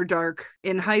seeing Near Dark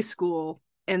in high school,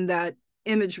 and that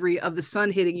imagery of the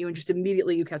sun hitting you and just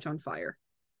immediately you catch on fire.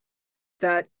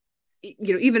 That,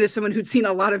 even as someone who'd seen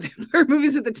a lot of vampire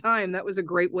movies at the time, that was a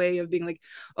great way of being like,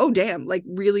 oh damn, like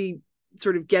really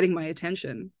sort of getting my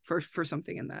attention for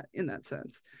something in that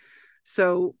sense.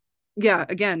 So yeah,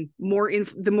 again,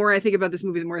 the more I think about this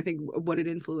movie, the more I think what it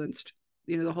influenced,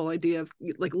 the whole idea of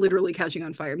like literally catching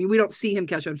on fire. I mean, we don't see him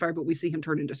catch on fire, but we see him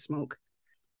turn into smoke.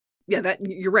 Yeah, that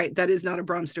you're right. That is not a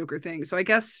Bram Stoker thing. So I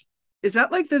guess, is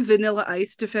that like the Vanilla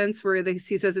Ice defense where he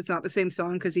says it's not the same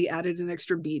song because he added an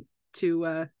extra beat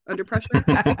to Under Pressure?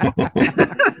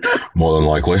 More than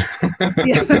likely.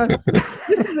 Yeah.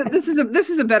 This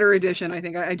is a better edition. I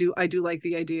think I do like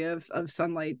the idea of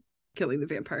sunlight killing the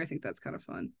vampire. I think that's kind of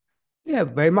fun. Yeah,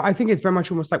 very much. I think it's very much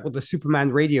almost like what the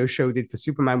Superman radio show did for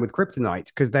Superman with Kryptonite,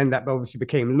 because then that obviously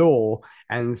became law,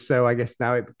 and so I guess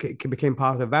now it became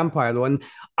part of the vampire law. And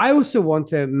I also want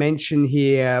to mention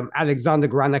here Alexander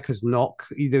Granach as Nock.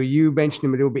 Either you mentioned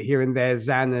him a little bit here and there,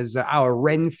 Zan, as our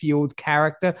Renfield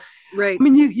character. Right. I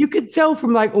mean, you could tell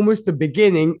from like almost the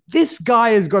beginning, this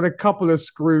guy has got a couple of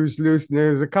screws loose and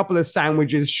there's a couple of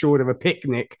sandwiches short of a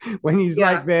picnic when he's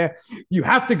like there, you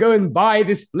have to go and buy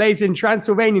this place in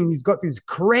Transylvania. And he's got these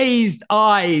crazed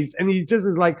eyes and he just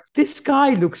is like, this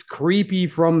guy looks creepy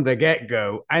from the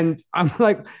get-go. And I'm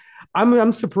like,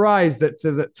 I'm surprised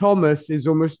that Thomas is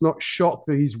almost not shocked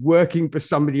that he's working for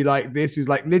somebody like this who's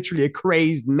like literally a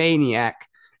crazed maniac,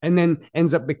 and then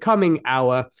ends up becoming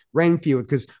our Renfield,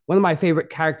 because one of my favorite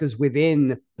characters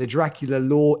within the Dracula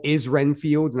lore is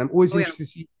Renfield, and I'm always interested to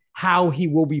see how he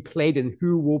will be played and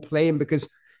who will play him, because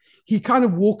he kind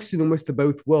of walks in almost to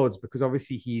both worlds, because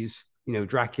obviously he's,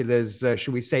 Dracula's,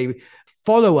 should we say,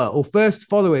 follower or first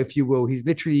follower, if you will. He's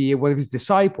literally one of his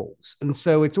disciples. And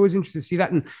so it's always interesting to see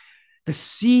that. And the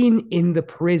scene in the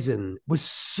prison was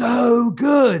so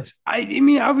good. I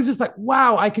mean, I was just like,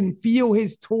 wow, I can feel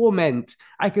his torment.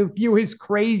 I can feel his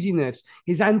craziness,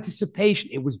 his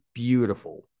anticipation. It was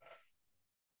beautiful.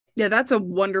 Yeah, that's a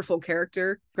wonderful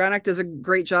character. Branagh does a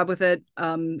great job with it.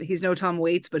 He's no Tom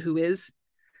Waits, but who is?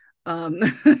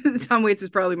 Tom Waits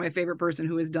is probably my favorite person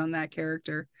who has done that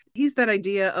character. He's that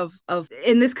idea of,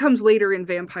 and this comes later in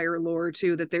vampire lore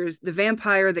too, that there's the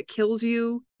vampire that kills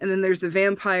you, and then there's the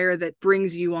vampire that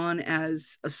brings you on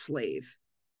as a slave.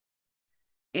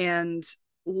 And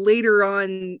later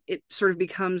on, it sort of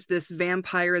becomes this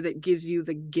vampire that gives you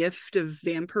the gift of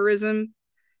vampirism,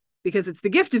 because it's the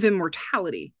gift of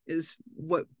immortality is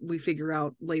what we figure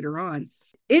out later on.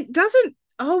 It doesn't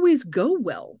always go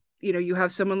well. You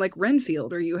have someone like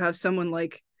Renfield, or you have someone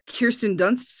like Kirsten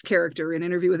Dunst's character in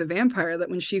Interview with a Vampire,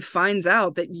 that when she finds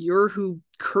out that you're who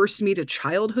cursed me to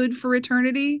childhood for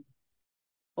eternity,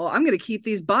 well, I'm going to keep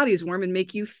these bodies warm and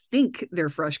make you think they're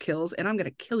fresh kills, and I'm going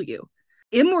to kill you.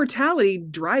 Immortality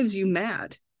drives you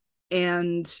mad,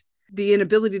 and the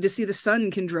inability to see the sun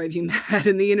can drive you mad,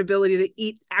 and the inability to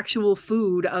eat actual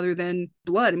food other than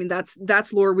blood. I mean,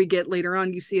 that's lore we get later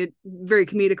on. You see it very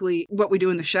comedically, What We Do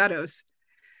in the Shadows,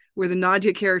 where the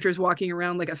Nadia character is walking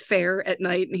around like a fair at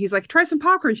night, and he's like, try some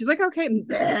popcorn. She's like, okay.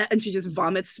 And she just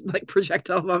vomits, like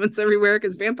projectile vomits everywhere,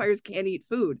 because vampires can't eat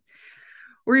food.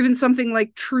 Or even something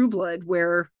like True Blood,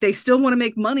 where they still want to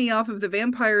make money off of the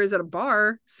vampires at a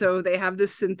bar. So they have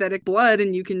this synthetic blood,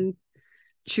 and you can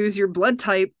choose your blood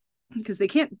type, because they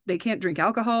can't drink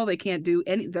alcohol. They can't do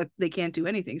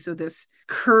anything. So this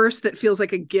curse that feels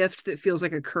like a gift, that feels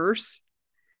like a curse.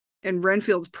 And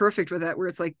Renfield's perfect with that, where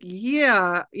it's like,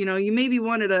 yeah, you maybe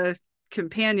wanted a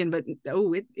companion, but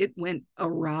it went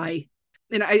awry.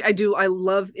 And I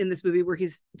love in this movie where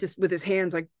he's just with his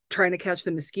hands, like trying to catch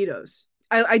the mosquitoes.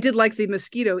 I did like the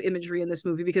mosquito imagery in this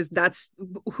movie, because that's,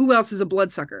 who else is a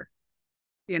bloodsucker?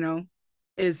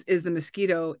 is the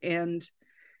mosquito. And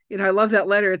I love that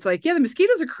letter. It's like, yeah, the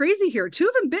mosquitoes are crazy here. 2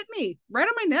 of them bit me right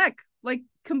on my neck, like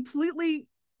completely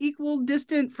equal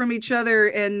distant from each other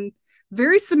and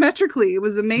very symmetrically. It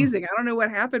was amazing. I don't know what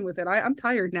happened with it. I'm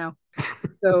tired now.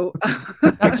 So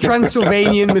that's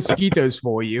Transylvanian mosquitoes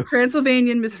for you.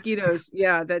 Transylvanian mosquitoes.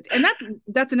 Yeah.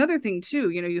 That's another thing too.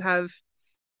 You have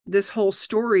this whole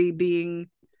story being,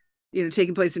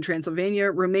 taking place in Transylvania.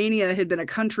 Romania had been a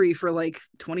country for like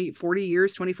 20, 40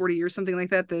 years, something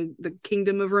like that. The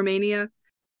Kingdom of Romania.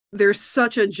 There's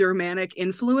such a Germanic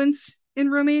influence in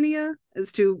Romania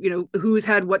as to, who's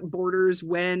had what borders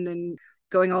when, and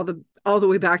going all the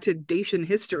way back to Dacian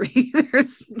history.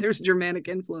 there's Germanic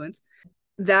influence.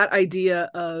 That idea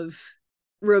of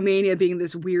Romania being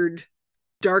this weird,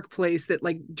 dark place that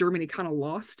like Germany kind of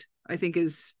lost, I think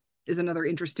is another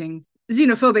interesting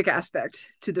xenophobic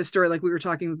aspect to the story. Like we were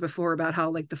talking before about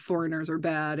how like the foreigners are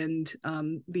bad, and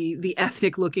the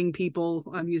ethnic looking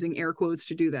people, I'm using air quotes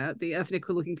to do that, the ethnic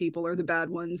looking people are the bad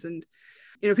ones. And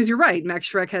because you're right, Max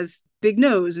Schreck has big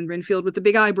nose and Renfield with the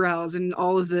big eyebrows and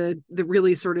all of the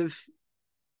really sort of,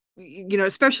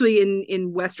 especially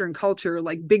in Western culture,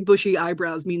 like big bushy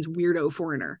eyebrows means weirdo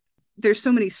foreigner. There's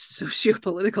so many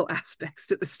socio-political aspects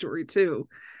to the story too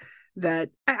that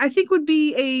I think would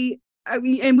be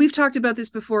and we've talked about this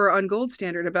before on Gold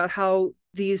Standard about how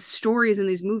these stories and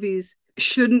these movies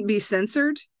shouldn't be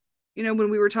censored. When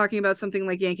we were talking about something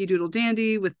like Yankee Doodle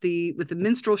Dandy with the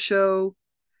minstrel show,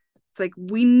 it's like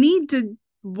we need to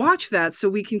watch that so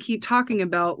we can keep talking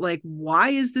about like, why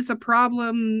is this a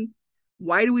problem?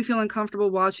 Why do we feel uncomfortable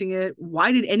watching it?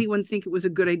 Why did anyone think it was a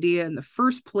good idea in the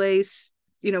first place?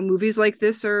 Movies like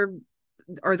this are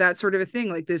that sort of a thing,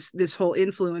 like this whole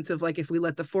influence of like, if we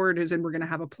let the foreigners in, we're going to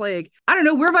have a plague. I don't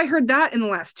know. Where have I heard that in the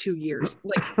last 2 years?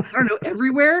 Like, I don't know,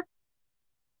 everywhere.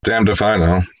 Damned if I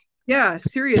know. Yeah,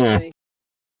 seriously.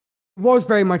 Was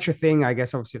very much a thing, I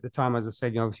guess, obviously at the time, as I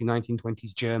said, obviously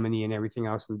 1920s Germany and everything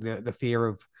else, and the fear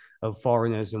of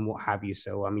foreigners and what have you.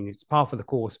 So, I mean, it's par for the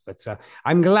course, but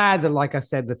I'm glad that, like I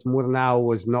said, that Murnau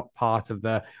was not part of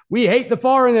the, we hate the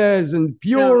foreigners and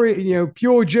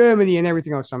pure Germany and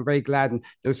everything else. So I'm very glad, and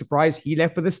no surprise, he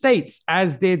left for the States,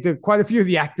 as did quite a few of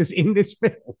the actors in this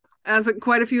film. As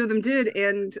quite a few of them did,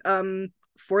 and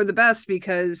for the best,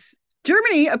 because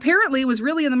Germany apparently was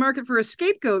really in the market for a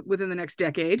scapegoat within the next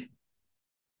decade.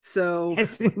 So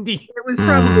yes, indeed. It was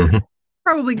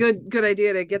probably good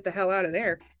idea to get the hell out of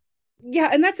there. Yeah,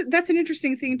 and that's an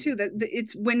interesting thing too, that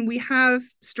it's when we have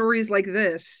stories like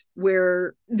this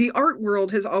where the art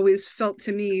world has always felt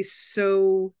to me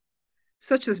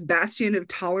such this bastion of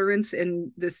tolerance,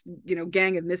 and this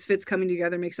gang of misfits coming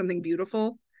together make something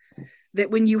beautiful,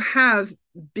 that when you have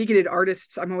bigoted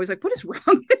artists, I'm always like, what is wrong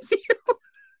with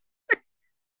you?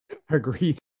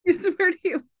 Agreed. I swear to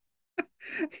you.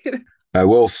 I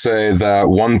will say that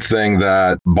one thing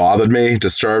that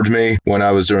disturbed me when I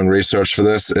was doing research for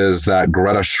this is that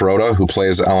Greta Schroeder, who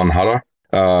plays Ellen Hutter,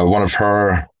 one of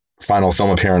her final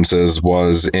film appearances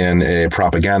was in a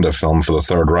propaganda film for the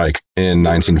Third Reich in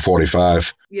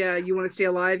 1945. Yeah, you want to stay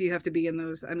alive, you have to be in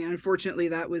those. I mean, unfortunately,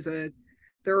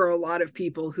 there are a lot of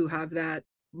people who have that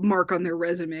mark on their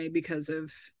resume because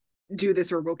of do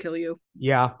this or we'll kill you.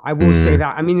 Yeah, I will say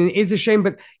that. I mean, it is a shame,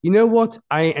 but you know what?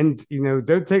 Don't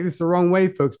take this the wrong way,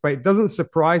 folks, but it doesn't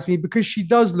surprise me because she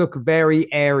does look very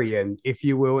Aryan, if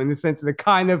you will, in the sense of the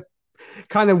kind of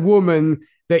woman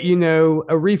that,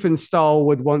 a Riefenstahl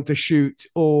would want to shoot,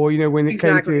 or, when it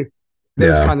came to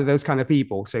those kind of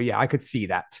people. So yeah, I could see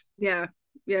that. Yeah.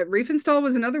 Yeah. Riefenstahl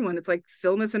was another one. It's like,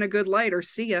 film us in a good light or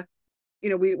see ya.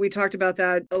 We talked about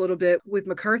that a little bit with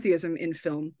McCarthyism in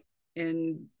film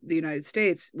in the United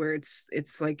States, where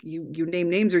it's like you name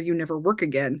names or you never work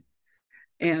again.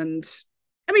 And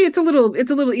I mean, it's a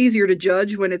little easier to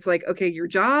judge when it's like, okay, your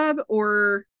job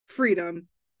or freedom,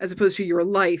 as opposed to your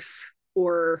life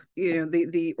or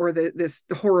the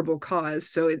horrible cause.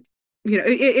 So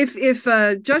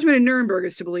if Judgment in Nuremberg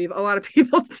is to believe, a lot of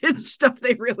people did stuff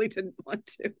they really didn't want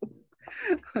to,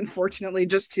 unfortunately,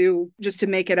 just to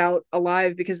make it out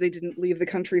alive because they didn't leave the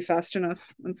country fast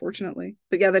enough, unfortunately.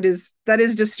 But yeah, that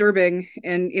is disturbing.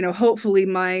 And hopefully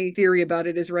my theory about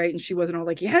it is right, and she wasn't all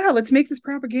like, yeah, let's make this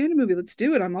propaganda movie, let's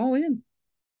do it, I'm all in.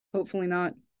 Hopefully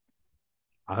not.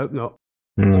 I hope not.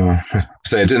 No.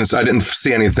 So I didn't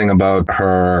see anything about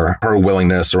her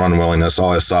willingness or unwillingness.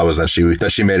 All I saw was that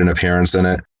she made an appearance in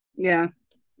it. Yeah.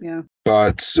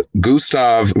 But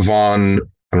Gustav von,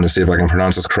 I'm going to see if I can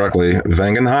pronounce this correctly,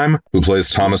 Wangenheim, who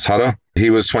plays Thomas Hutter, he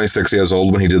was 26 years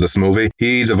old when he did this movie.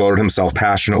 He devoted himself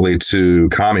passionately to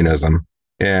communism,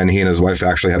 and he and his wife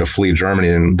actually had to flee Germany,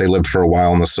 and they lived for a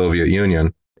while in the Soviet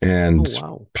Union. and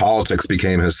wow. politics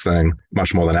became his thing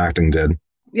much more than acting did.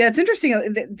 Yeah, it's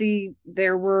interesting.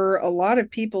 There were a lot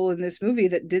of people in this movie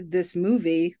that did this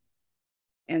movie,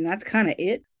 and that's kind of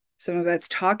it. Some of that's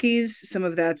talkies, some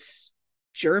of that's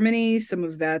Germany, some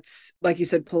of that's, like you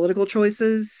said, political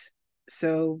choices.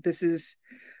 So this is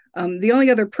the only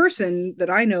other person that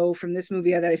I know from this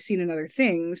movie that I've seen in other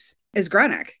things is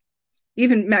Granach.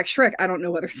 Even Max Schreck, I don't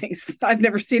know other things. I've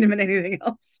never seen him in anything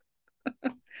else.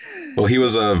 Well, he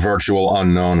was a virtual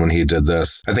unknown when he did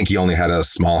this. I think he only had a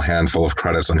small handful of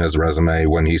credits on his resume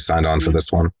when he signed on for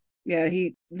this one. Yeah,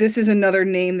 this is another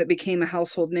name that became a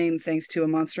household name thanks to a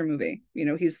monster movie. You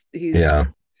know, he's a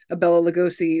Bela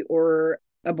Lugosi or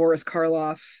a Boris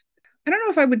Karloff. I don't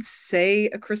know if I would say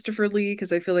a Christopher Lee,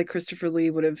 because I feel like Christopher Lee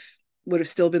would have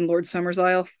still been Lord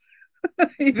Summersisle,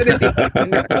 even if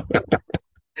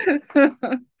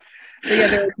but yeah,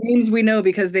 there are names we know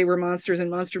because they were monsters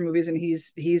in monster movies, and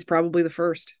he's probably the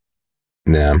first.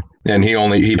 Yeah, and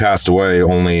he passed away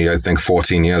only, I think,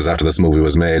 14 years after this movie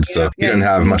was made, so he didn't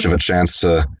have much of a chance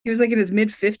to. He was like in his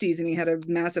mid-50s, and he had a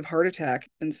massive heart attack,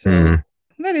 and so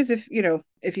that is if you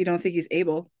don't think he's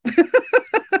able.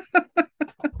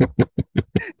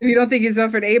 If you don't think he's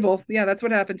suffered able, yeah, that's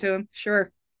what happened to him.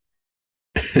 Sure.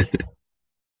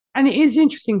 And it is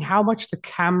interesting how much the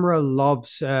camera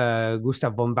loves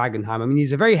Gustav von Wagenheim. I mean,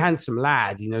 he's a very handsome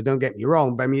lad, don't get me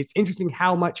wrong. But I mean, it's interesting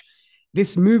how much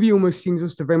this movie almost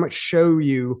seems to very much show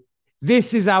you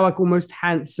this is our almost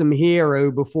handsome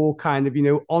hero before kind of,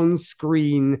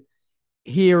 on-screen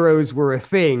heroes were a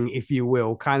thing, if you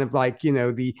will, kind of like,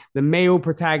 the male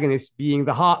protagonist being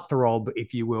the heartthrob,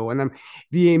 if you will. And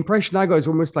the impression I got is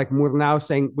almost like more now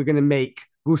saying we're going to make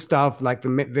Gustav like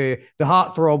the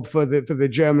heartthrob for the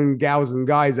German gals and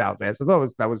guys out there. So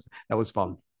that was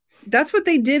fun. That's what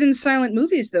they did in silent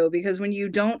movies, though, because when you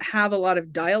don't have a lot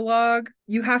of dialogue,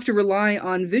 you have to rely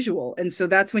on visual. And so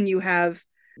that's when you have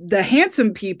the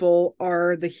handsome people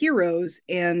are the heroes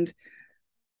and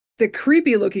the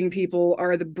creepy looking people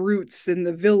are the brutes and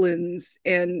the villains.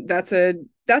 And that's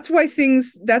why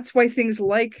things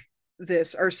like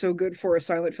this are so good for a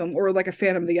silent film, or like a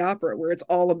Phantom of the Opera, where it's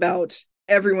all about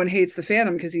everyone hates the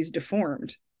Phantom because he's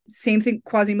deformed. Same thing,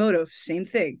 Quasimodo, same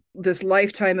thing. This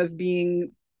lifetime of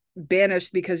being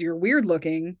banished because you're weird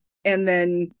looking and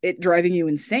then it driving you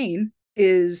insane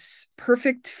is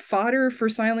perfect fodder for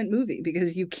silent movie,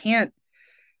 because you can't,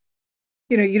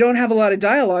 you don't have a lot of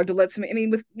dialogue to let some, I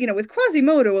mean, with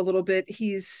Quasimodo a little bit,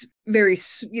 he's very,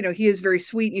 he is very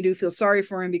sweet and you do feel sorry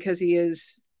for him because he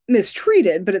is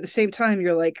mistreated, but at the same time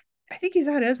you're like, I think he's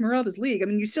out of Esmeralda's league. I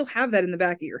mean, you still have that in the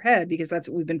back of your head because that's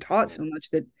what we've been taught so much,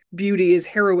 that beauty is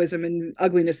heroism and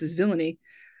ugliness is villainy.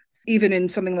 Even in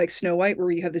something like Snow White,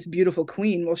 where you have this beautiful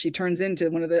queen, well, she turns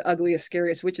into one of the ugliest,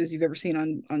 scariest witches you've ever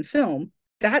seen on film.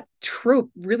 That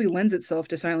trope really lends itself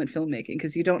to silent filmmaking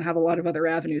because you don't have a lot of other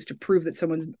avenues to prove that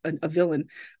someone's a villain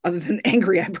other than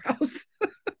angry eyebrows.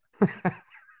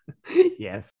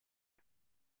 Yes.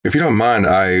 If you don't mind,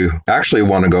 I actually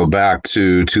want to go back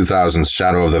to 2000's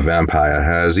Shadow of the Vampire.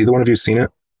 Has either one of you seen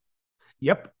it?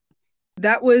 Yep.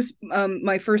 That was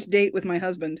my first date with my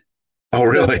husband. Oh,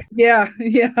 really? So, yeah,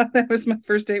 that was my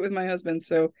first date with my husband.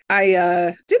 So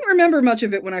I didn't remember much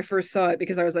of it when I first saw it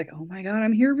because I was like, oh my God,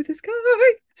 I'm here with this guy.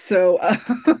 So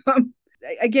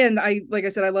again, like I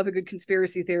said, I love a good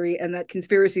conspiracy theory, and that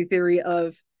conspiracy theory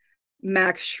of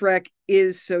Max Schreck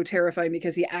is so terrifying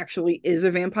because he actually is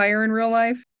a vampire in real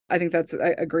life. I think that's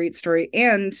a great story.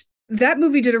 And that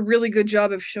movie did a really good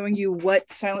job of showing you what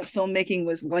silent filmmaking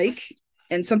was like,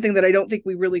 and something that I don't think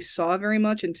we really saw very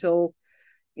much until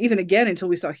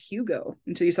we saw Hugo,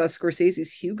 until you saw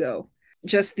Scorsese's Hugo.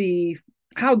 Just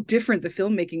how different the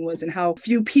filmmaking was and how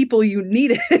few people you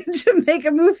needed to make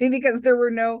a movie, because there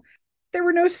were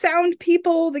no sound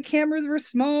people, the cameras were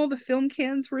small, the film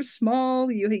cans were small,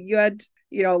 you had,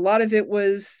 a lot of it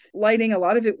was lighting, a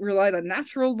lot of it relied on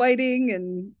natural lighting,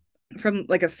 and from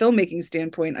like a filmmaking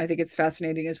standpoint, I think it's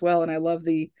fascinating as well. And I love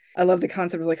the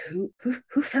concept of like,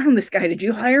 who found this guy? Did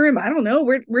you hire him? I don't know.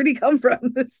 Where'd he come from?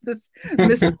 This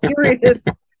mysterious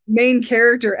main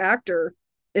character actor,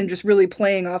 and just really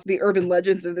playing off the urban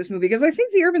legends of this movie. Because I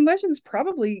think the urban legends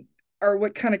probably are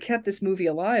what kind of kept this movie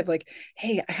alive. Like,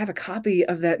 hey, I have a copy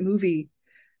of that movie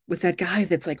with that guy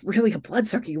that's like really a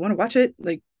bloodsucker. You want to watch it?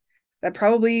 Like that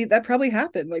probably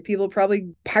happened. Like people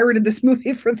probably pirated this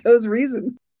movie for those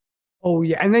reasons. Oh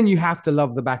yeah, and then you have to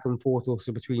love the back and forth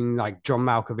also between like John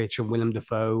Malkovich and Willem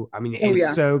Dafoe. I mean, it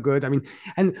is so good. I mean,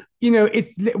 and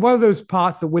it's one of those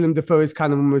parts that Willem Dafoe is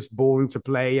kind of almost born to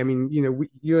play. I mean,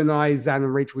 you and I, Zan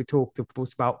and Rachel, we talked of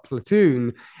course about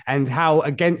Platoon and how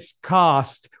against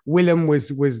cast Willem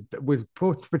was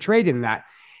portrayed in that.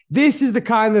 This is the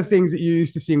kind of things that you're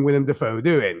used to seeing Willem Dafoe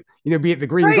doing. Be it the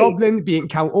Green Goblin, be it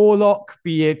Count Orlok,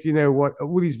 be it, what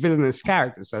all these villainous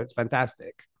characters. So it's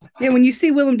fantastic. Yeah, when you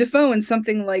see Willem Dafoe in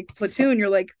something like Platoon, you're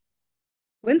like,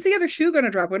 when's the other shoe going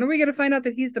to drop? When are we going to find out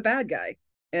that he's the bad guy?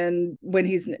 And when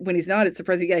he's not, it's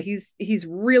surprising. Yeah, he's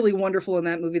really wonderful in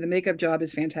that movie. The makeup job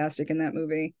is fantastic in that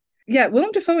movie. Yeah,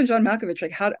 Willem Dafoe and John Malkovich.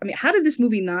 Like, how did this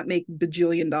movie not make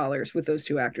bajillion dollars with those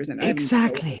two actors in it?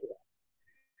 Exactly.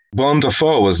 Willem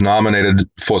Dafoe was nominated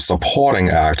for supporting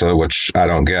actor, which I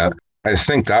don't get. I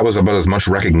think that was about as much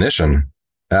recognition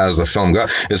as the film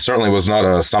got. It certainly was not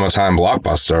a summertime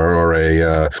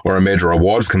blockbuster or a major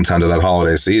awards contender that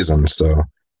holiday season. So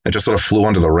it just sort of flew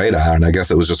under the radar. And I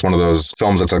guess it was just one of those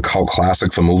films that's a cult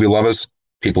classic for movie lovers.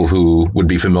 People who would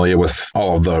be familiar with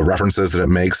all of the references that it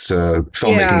makes to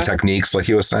filmmaking techniques, like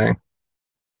you were saying.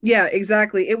 Yeah,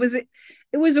 exactly. It was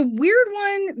a weird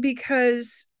one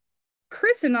because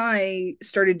Chris and I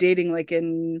started dating like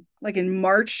in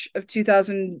March of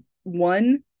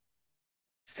 2001.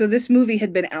 So this movie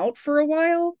had been out for a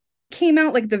while. Came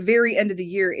out like the very end of the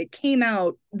year. It came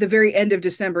out the very end of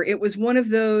December. It was one of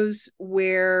those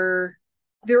where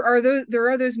there are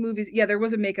those movies. Yeah, there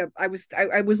was a makeup. I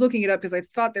was looking it up because I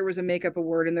thought there was a makeup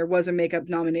award and there was a makeup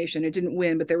nomination. It didn't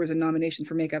win, but there was a nomination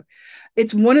for makeup.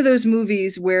 It's one of those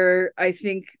movies where I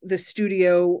think the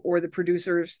studio or the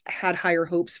producers had higher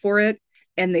hopes for it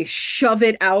and they shove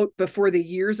it out before the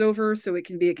year's over so it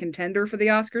can be a contender for the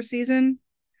Oscar season.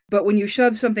 But when you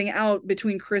shove something out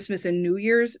between Christmas and New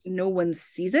Year's, no one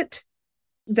sees it.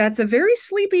 That's a very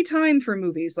sleepy time for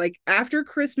movies. Like after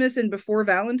Christmas and before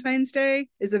Valentine's Day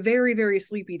is a very, very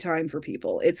sleepy time for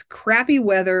people. It's crappy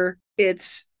weather.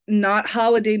 It's not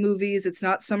holiday movies. It's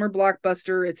not summer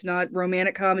blockbuster. It's not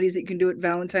romantic comedies that you can do at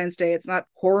Valentine's Day. It's not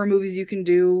horror movies you can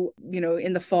do,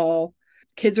 in the fall.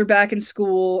 Kids are back in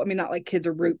school. I mean, not like kids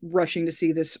are rushing to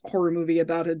see this horror movie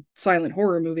about a silent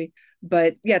horror movie.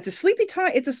 But yeah, it's a sleepy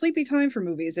time. It's a sleepy time for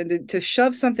movies. And to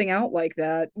shove something out like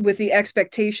that with the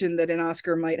expectation that an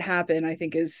Oscar might happen, I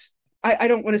think is, I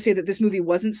don't want to say that this movie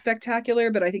wasn't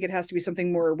spectacular, but I think it has to be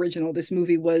something more original. It was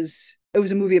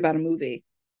a movie about a movie.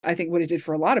 I think what it did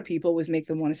for a lot of people was make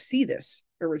them want to see this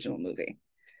original movie.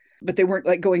 But they weren't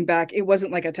like going back. It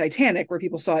wasn't like a Titanic where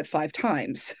people saw it 5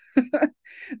 times.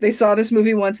 They saw this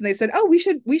movie once and they said, oh, we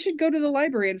should go to the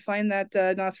library and find that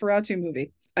Nosferatu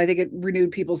movie. I think it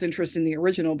renewed people's interest in the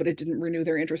original, but it didn't renew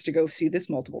their interest to go see this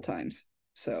multiple times.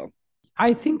 So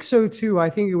I think so too. I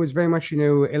think it was very much,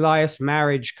 Elias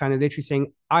Marriage kind of literally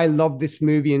saying, I love this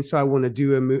movie and so I want to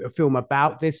do a film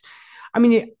about this. I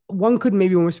mean, one could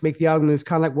maybe almost make the argument it's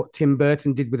kind of like what Tim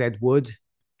Burton did with Ed Wood.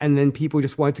 And then people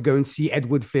just wanted to go and see Ed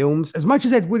Wood films. As much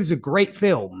as Ed Wood is a great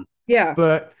film. Yeah.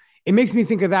 But it makes me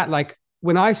think of that, like,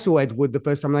 when I saw Ed Wood the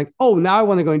first time, I'm like, oh, now I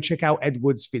want to go and check out Ed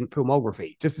Wood's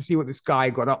filmography just to see what this guy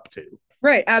got up to.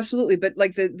 Right, absolutely. But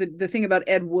like the thing about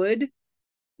Ed Wood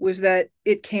was that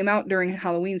it came out during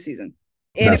Halloween season.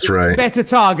 And that's right. Better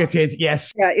targeted,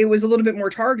 yes. Yeah, it was a little bit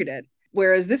more targeted.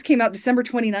 Whereas this came out December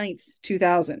 29th,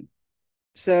 2000.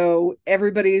 So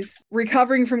everybody's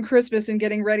recovering from Christmas and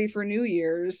getting ready for New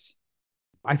Year's.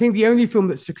 I think the only film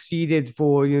that succeeded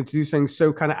for, to do something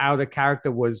so kind of out of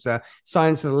character was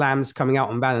Silence of the Lambs coming out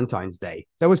on Valentine's Day.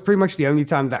 That was pretty much the only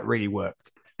time that really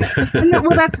worked.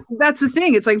 Well, that's the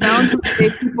thing. It's like Valentine's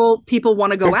Day, people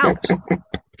want to go out.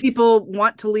 People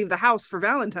want to leave the house for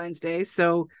Valentine's Day.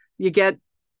 So you get,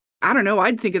 I don't know,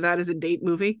 I'd think of that as a date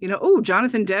movie. Oh,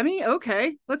 Jonathan Demme?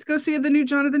 Okay, let's go see the new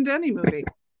Jonathan Demme movie.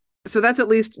 So that's at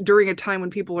least during a time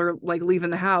when people are like leaving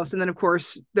the house. And then, of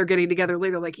course, they're getting together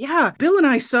later like, yeah, Bill and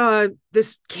I saw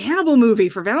this cannibal movie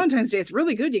for Valentine's Day. It's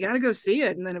really good. You got to go see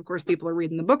it. And then, of course, people are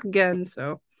reading the book again.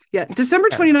 So, yeah, December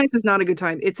 29th is not a good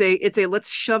time. It's a let's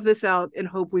shove this out and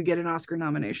hope we get an Oscar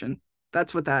nomination.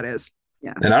 That's what that is.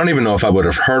 Yeah. And I don't even know if I would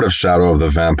have heard of Shadow of the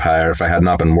Vampire if I had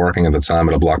not been working at the time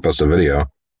at a Blockbuster Video.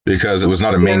 Because it was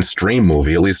not a mainstream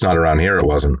movie, at least not around here. It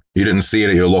wasn't. You didn't see it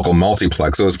at your local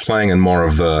multiplex. It was playing in more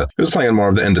of the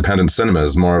independent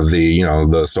cinemas, more of the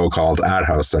the so-called ad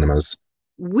house cinemas.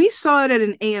 We saw it at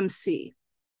an AMC,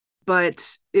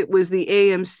 but it was the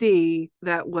AMC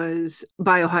that was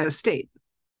by Ohio State,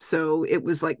 so it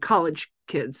was like college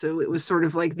kids. So it was sort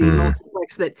of like the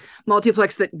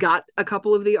multiplex that got a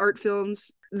couple of the art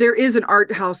films. There is an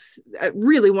art house, a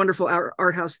really wonderful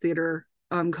art house theater.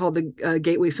 Called the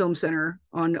Gateway Film Center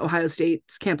on Ohio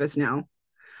State's campus now,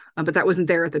 but that wasn't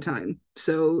there at the time.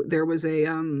 So there was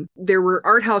there were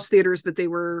art house theaters, but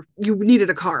you needed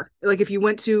a car. Like if you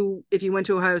went to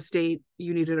Ohio State,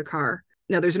 you needed a car.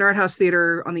 Now there's an art house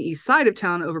theater on the east side of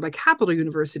town over by Capital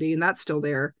University, and that's still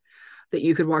there. that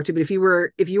you could walk to. But if you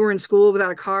were in school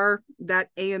without a car, that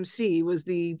AMC was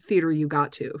the theater you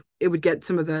got to. It would get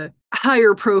some of the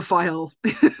higher profile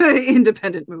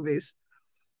independent movies.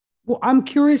 Well, I'm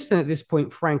curious then at this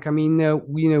point, Frank. I mean,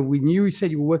 when you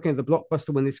said you were working at the Blockbuster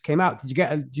when this came out, did you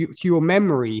get to your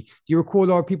memory? Do you recall a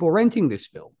lot of people renting this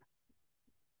film?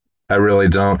 I really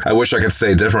don't. I wish I could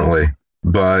say differently,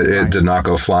 but it did not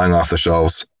go flying off the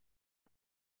shelves.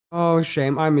 Oh,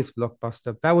 shame. I miss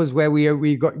Blockbuster. That was where we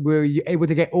were able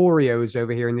to get Oreos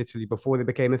over here in Italy before they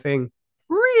became a thing.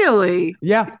 Really?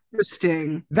 Yeah.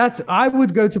 Interesting. I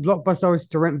would go to Blockbuster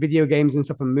to rent video games and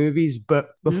stuff and movies,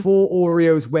 but before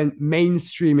Oreos went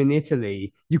mainstream in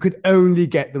Italy, you could only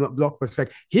get them at Blockbuster.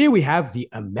 Like, here we have the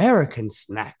American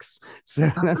snacks.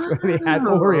 So that's when they had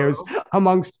Oreos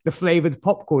amongst the flavored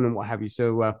popcorn and what have you.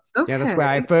 So yeah, that's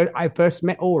where I first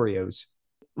met Oreos.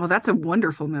 Well, that's a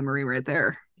wonderful memory right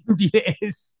there.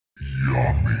 Yes.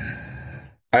 Yummy.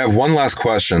 I have one last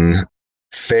question.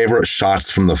 Favorite shots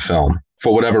from the film?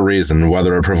 For whatever reason,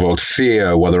 whether it provoked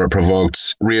fear, whether it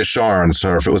provoked reassurance,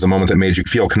 or if it was a moment that made you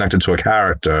feel connected to a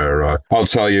character. I'll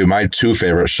tell you my two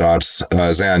favorite shots.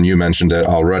 Zan, you mentioned it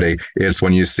already. It's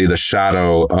when you see the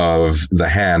shadow of the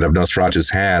hand, of Nosferatu's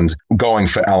hand, going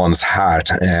for Ellen's hat,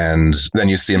 and then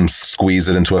you see him squeeze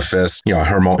it into a fist,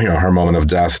 her moment of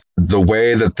death. The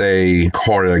way that they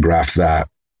choreographed that,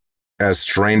 as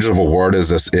strange of a word as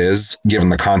this is, given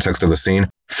the context of the scene,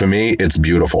 for me, it's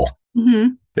beautiful. Mm-hmm.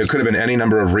 There could have been any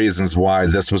number of reasons why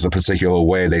this was the particular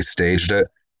way they staged it,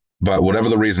 but whatever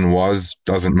the reason was,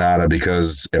 doesn't matter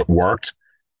because it worked.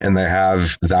 And they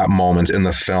have that moment in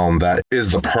the film that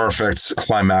is the perfect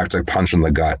climactic punch in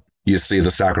the gut. You see the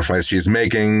sacrifice she's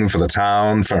making for the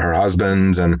town, for her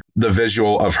husband, and the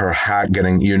visual of her hat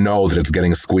getting, that it's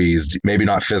getting squeezed, maybe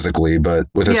not physically, but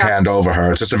with his hand over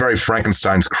her. It's just a very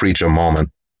Frankenstein's creature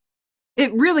moment.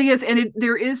 It really is. And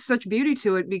there is such beauty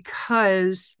to it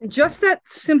because just that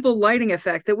simple lighting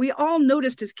effect that we all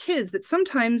noticed as kids, that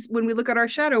sometimes when we look at our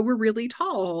shadow, we're really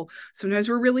tall, sometimes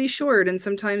we're really short, and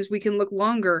sometimes we can look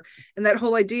longer. And that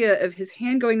whole idea of his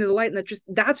hand going to the light, and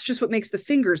that's just what makes the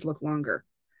fingers look longer.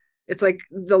 It's like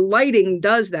the lighting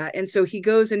does that. And so he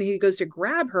goes to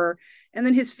grab her, and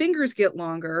then his fingers get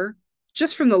longer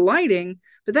just from the lighting,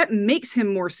 but that makes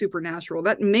him more supernatural.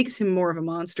 That makes him more of a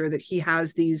monster, that he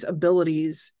has these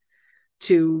abilities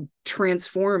to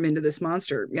transform into this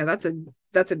monster. Yeah, that's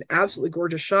an absolutely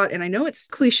gorgeous shot. And I know it's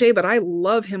cliche, but I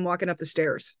love him walking up the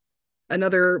stairs.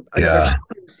 Another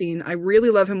scene. I really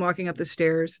love him walking up the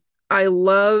stairs. I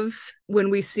love when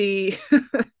we see,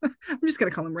 I'm just going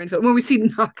to call him Renfield, when we see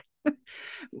Knock.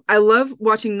 I love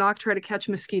watching Knock try to catch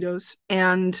mosquitoes,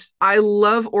 and I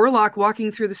love Orlok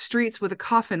walking through the streets with a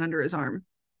coffin under his arm.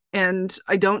 And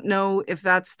I don't know if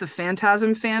that's the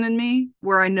Phantasm fan in me,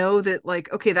 where I know that,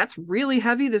 like, okay, that's really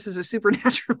heavy. This is a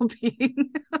supernatural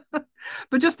being.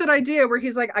 But just that idea where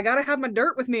he's like, I got to have my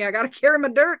dirt with me. I got to carry my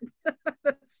dirt.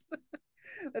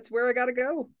 That's where I got to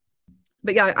go.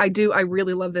 But yeah, I do. I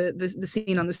really love the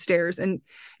scene on the stairs. And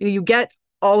you get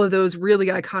all of those really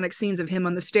iconic scenes of him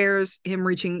on the stairs, him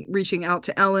reaching out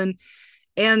to Ellen,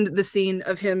 and the scene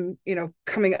of him,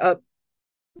 coming up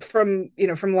from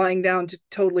lying down to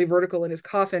totally vertical in his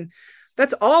coffin.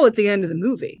 That's all at the end of the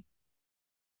movie.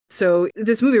 So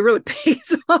this movie really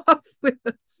pays off with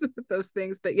those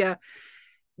things. But yeah,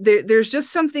 there's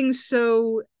just something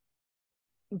so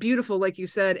beautiful, like you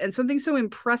said, and something so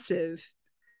impressive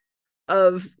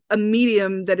of a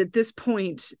medium that at this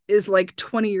point is like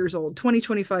 25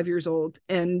 years old,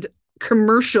 and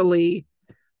commercially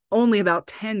only about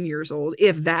 10 years old,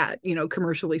 if that,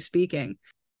 commercially speaking,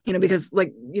 because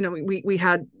we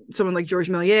had someone like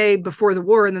Georges Méliès before the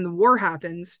war, and then the war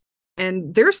happens,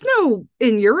 and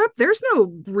in Europe, there's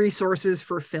no resources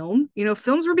for film.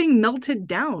 Films were being melted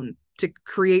down to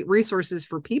create resources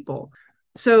for people.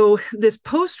 So this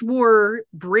post-war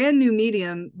brand new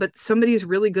medium, but somebody's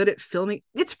really good at filming.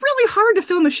 It's really hard to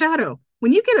film a shadow.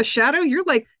 When you get a shadow, you're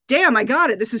like, damn, I got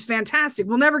it. This is fantastic.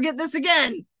 We'll never get this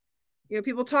again.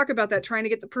 People talk about that, trying to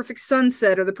get the perfect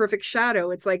sunset or the perfect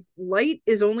shadow. It's like light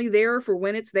is only there for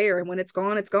when it's there, and when it's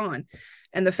gone, it's gone.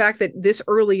 And the fact that this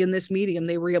early in this medium,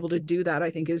 they were able to do that, I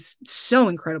think is so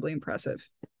incredibly impressive.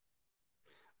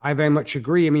 I very much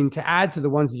agree. I mean, to add to the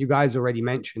ones that you guys already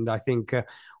mentioned, I think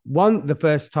the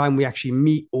first time we actually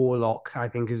meet Orlok, I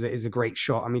think is a great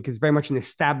shot. I mean, because very much an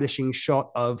establishing shot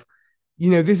of,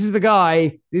 this is the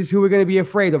guy, this is who we're going to be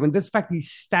afraid of. And this fact he's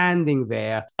standing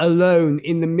there alone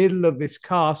in the middle of this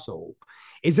castle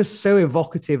is just so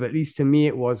evocative, at least to me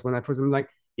it was when I first, I'm like,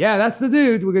 yeah, that's the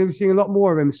dude. We're going to be seeing a lot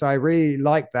more of him. So I really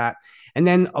like that. And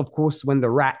then, of course, when the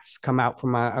rats come out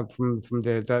from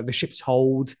the ship's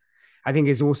hold, I think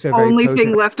is also very Only potent.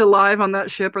 thing left alive on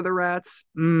that ship are the rats.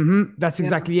 That's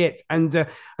exactly it. And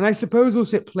I suppose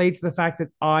also it played to the fact that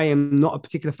I am not a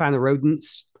particular fan of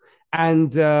rodents.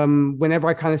 And whenever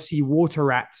I kind of see water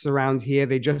rats around here,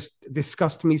 they just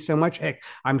disgust me so much. Heck,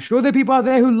 I'm sure there are people out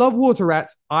there who love water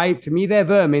rats. To me, they're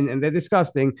vermin and they're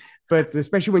disgusting. But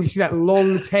especially when you see that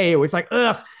long tail, it's like,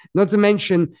 ugh. Not to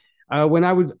mention, when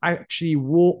I would actually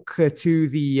walk to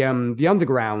the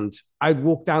underground, I'd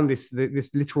walk down this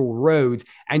literal road,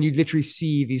 and you'd literally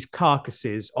see these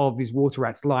carcasses of these water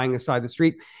rats lying aside the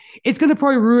street. It's going to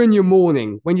probably ruin your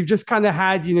morning when you've just kind of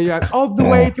had, you're like off the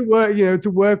way to work, to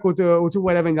work or to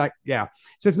whatever. And like, yeah,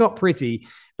 so it's not pretty,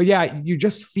 but yeah, you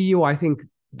just feel, I think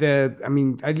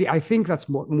I think that's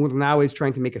what More Now is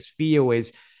trying to make us feel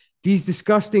is these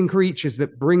disgusting creatures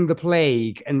that bring the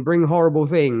plague and bring horrible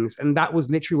things. And that was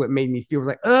literally what made me feel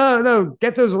like, oh no,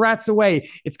 get those rats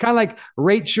away. It's kind of like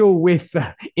Rachel with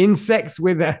insects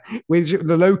with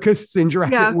the locusts in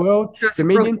Jurassic World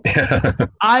Dominion.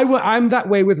 I'm that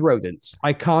way with rodents.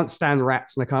 I can't stand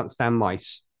rats and I can't stand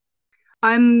mice.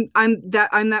 I'm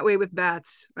that way with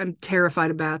bats. I'm terrified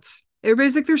of bats.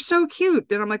 Everybody's like, they're so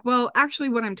cute. And I'm like, well, actually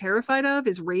what I'm terrified of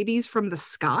is rabies from the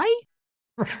sky.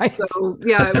 Right. So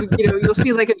yeah, you'll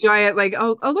see like a giant, like,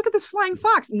 oh, look at this flying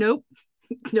fox. Nope.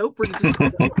 We're just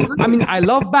I mean, I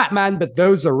love Batman, but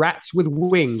those are rats with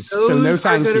wings. Those so no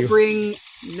thank you.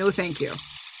 No thank you.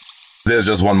 There's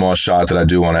just one more shot that I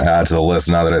do want to add to the list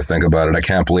now that I think about it. I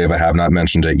can't believe I have not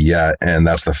mentioned it yet, and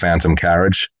that's the Phantom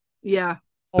Carriage. Yeah.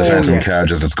 The Phantom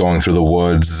Carriage as it's going through the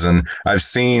woods. And I've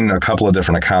seen a couple of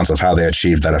different accounts of how they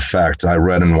achieved that effect. I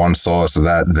read in one source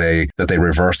that they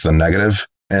reversed the negative.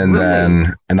 And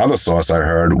then another source I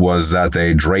heard was that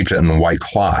they draped it in white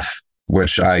cloth,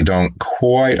 which I don't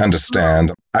quite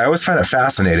understand. I always find it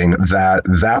fascinating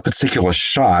that particular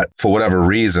shot, for whatever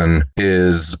reason,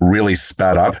 is really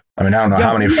sped up. I mean, I don't know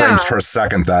how many frames per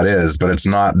second that is, but it's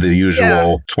not the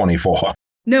usual 24.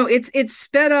 No, it's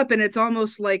sped up, and it's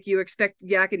almost like you expect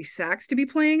Yakety Sax to be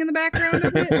playing in the background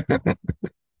of it.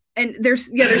 And there's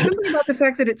something about the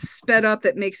fact that it's sped up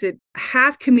that makes it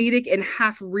half comedic and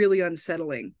half really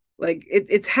unsettling. Like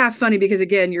it's half funny because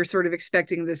again, you're sort of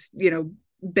expecting this,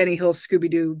 Benny Hill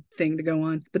Scooby-Doo thing to go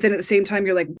on. But then at the same time,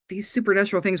 you're like, these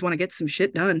supernatural things want to get some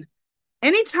shit done.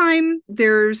 Anytime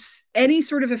there's any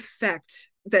sort of effect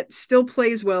that still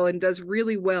plays well and does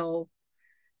really well,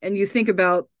 and you think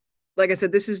about, like I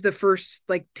said, this is the first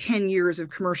 10 years of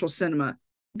commercial cinema.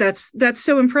 That's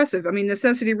so impressive. I mean,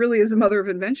 necessity really is the mother of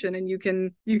invention, and you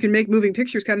can make moving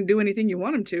pictures kind of do anything you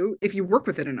want them to if you work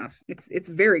with it enough. It's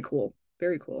very cool.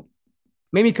 Very cool.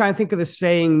 Made me kind of think of the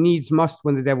saying "needs must"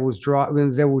 when the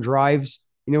devil drives.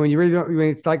 When you really don't,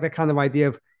 it's like that kind of idea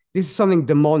of this is something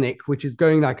demonic, which is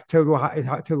going like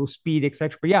total speed,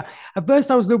 etc. But yeah, at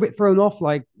first I was a little bit thrown off,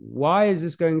 like, why is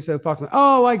this going so fast? Like,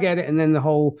 oh, I get it. And then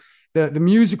the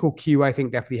musical cue, I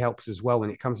think, definitely helps as well when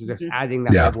it comes to just adding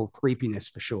that level of creepiness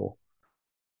for sure.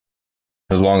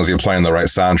 As long as you're playing the right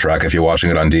soundtrack if you're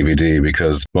watching it on DVD,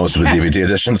 because most of the DVD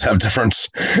editions have different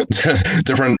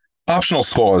optional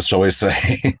scores, shall we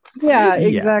say. Yeah,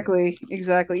 exactly.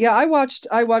 Yeah, I watched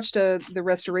the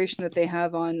restoration that they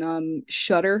have on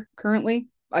Shudder currently.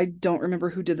 I don't remember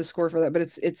who did the score for that, but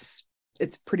it's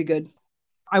pretty good.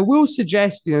 I will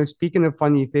suggest, speaking of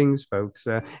funny things, folks,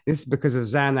 this is because of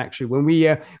Zan, actually. When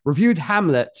we reviewed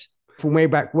Hamlet from way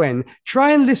back when,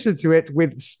 try and listen to it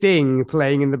with Sting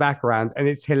playing in the background, and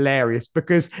it's hilarious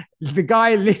because the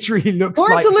guy literally looks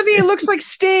Laurence Olivier looks like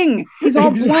Sting. He's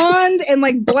all blonde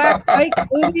and black white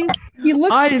clothing. He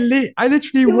looks. I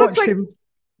literally watched him.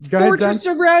 Fortress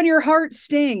Around Your Heart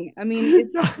Sting. I mean,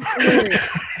 it's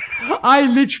hilarious. I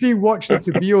literally watched the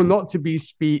To Be or Not to Be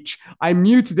speech. I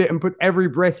muted it and put Every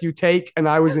Breath You Take, and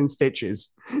I was in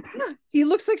stitches. Yeah, he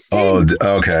looks like Sting.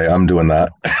 Oh, okay. I'm doing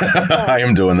that. I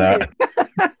am doing that.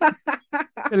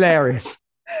 Hilarious.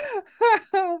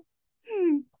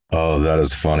 Oh, that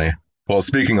is funny. Well,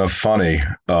 speaking of funny,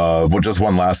 just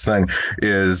one last thing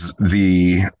is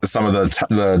some of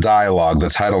the dialogue, the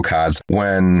title cards,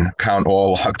 when Count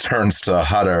Orlok turns to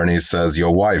Hutter and he says,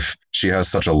 "Your wife, she has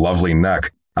such a lovely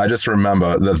neck." I just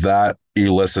remember that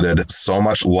elicited so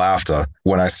much laughter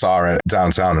when I saw it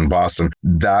downtown in Boston.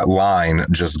 That line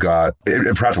just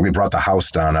it practically brought the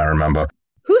house down, I remember.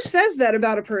 Who says that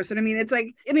about a person? I mean,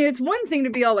 it's one thing to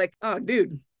be all like, "Oh,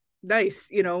 dude,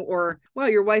 nice," or, "Wow,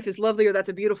 your wife is lovely," or, "That's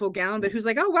a beautiful gown." But who's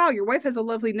like, "Oh, wow, your wife has a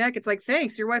lovely neck." It's like,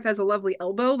 "Thanks, your wife has a lovely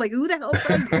elbow." Like, who the hell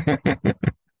says that?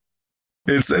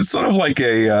 It's sort of like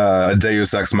a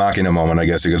Deus Ex Machina moment, I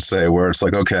guess you could say, where it's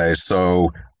like, okay,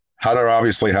 so Hutter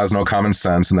obviously has no common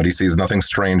sense and that he sees nothing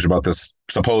strange about this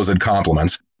supposed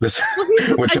compliment. This, Well,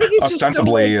 which I think he's just so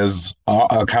ostensibly like, is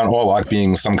Count Orlok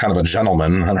being some kind of a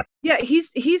gentleman. yeah,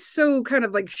 he's so kind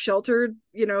of like sheltered,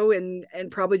 and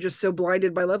probably just so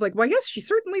blinded by love. Like, well, yes, she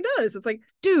certainly does. It's like,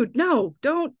 dude, no,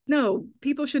 don't, no.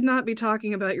 People should not be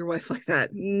talking about your wife like that.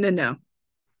 No.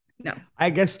 I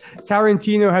guess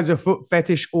Tarantino has a foot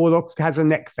fetish, Orlok has a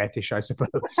neck fetish, I suppose.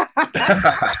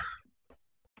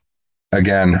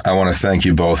 Again, I want to thank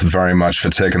you both very much for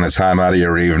taking the time out of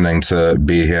your evening to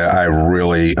be here. I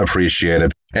really appreciate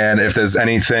it. And if there's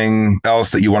anything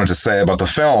else that you wanted to say about the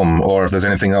film, or if there's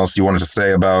anything else you wanted to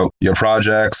say about your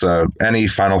projects, or any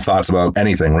final thoughts about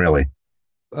anything, really.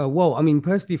 Well, I mean,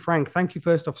 personally, Frank, thank you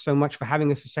first off so much for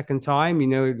having us a second time.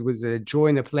 It was a joy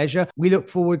and a pleasure. We look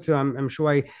forward to, I'm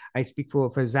sure I speak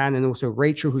for Zan and also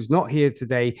Rachel, who's not here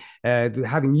today,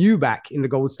 having you back in the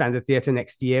Gold Standard Theatre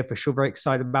next year. For sure, very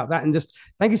excited about that. And just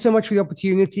thank you so much for the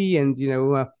opportunity. And,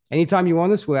 anytime you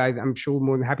want us, I'm sure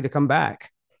more than happy to come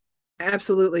back.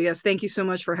 Absolutely. Yes. Thank you so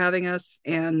much for having us.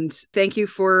 And thank you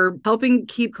for helping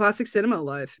keep classic cinema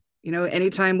alive.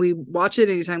 Anytime we watch it,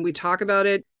 anytime we talk about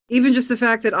it, even just the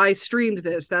fact that I streamed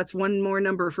this, that's one more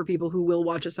number for people who will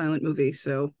watch a silent movie.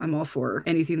 So I'm all for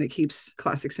anything that keeps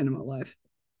classic cinema alive.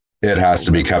 It has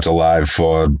to be kept alive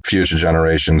for future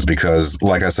generations because,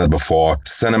 like I said before,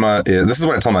 this is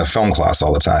what I tell my film class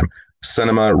all the time.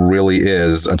 Cinema really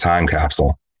is a time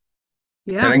capsule.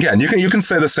 Yeah. And again, you can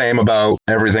say the same about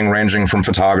everything ranging from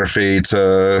photography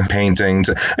to painting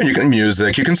and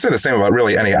music. You can say the same about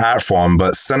really any art form,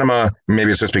 but cinema,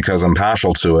 maybe it's just because I'm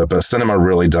partial to it, but cinema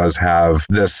really does have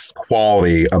this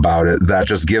quality about it that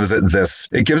just gives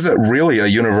it really a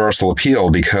universal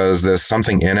appeal because there's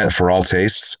something in it for all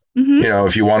tastes. Mm-hmm.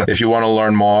 If you want to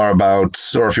learn more about,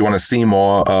 or if you want to see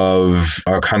more of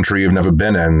a country you've never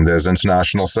been in, there's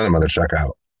international cinema to check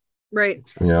out. Right.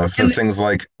 For things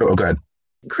like, go ahead.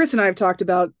 Chris and I have talked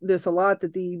about this a lot,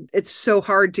 that it's so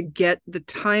hard to get the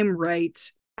time right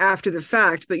after the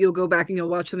fact, but you'll go back and you'll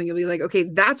watch something, you'll be like, okay,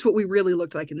 that's what we really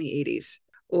looked like in the 80s,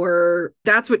 or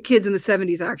that's what kids in the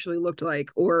 70s actually looked like,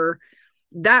 or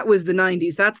that was the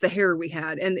 90s, that's the hair we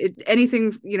had. And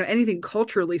anything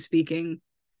culturally speaking,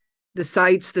 the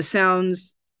sights, the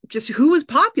sounds, just who was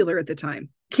popular at the time.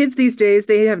 Kids these days,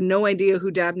 they have no idea who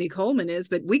Dabney Coleman is,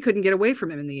 but we couldn't get away from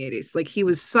him in the 80s. Like he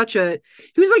was like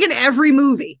in every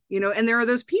movie, and there are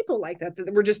those people like that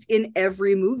were just in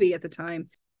every movie at the time.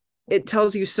 It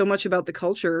tells you so much about the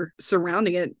culture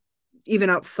surrounding it, even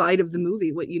outside of the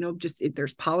movie.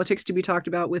 There's politics to be talked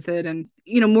about with it, and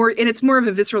it's more of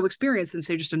a visceral experience than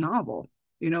say just a novel.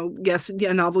 Yes,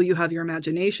 a novel, you have your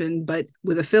imagination, but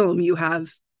with a film, you have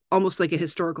almost like a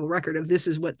historical record of this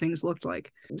is what things looked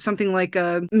like. Something like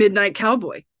Midnight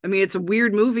Cowboy. I mean, it's a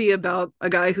weird movie about a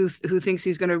guy who thinks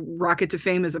he's going to rocket to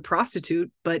fame as a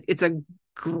prostitute, but it's a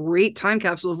great time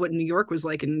capsule of what New York was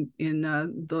like in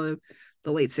the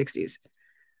late 60s.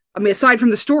 I mean, aside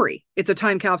from the story, it's a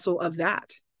time capsule of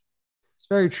that. It's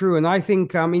very true. And I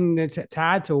think, to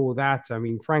add to all that,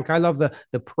 Frank, I love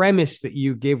the premise that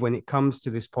you give when it comes to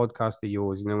this podcast of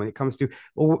yours, when it comes to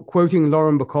quoting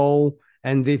Lauren Bacall,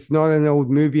 and it's not an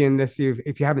old movie unless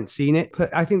if you haven't seen it.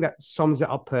 But I think that sums it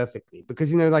up perfectly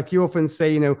because, like you often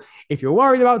say, if you're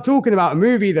worried about talking about a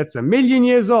movie that's 1,000,000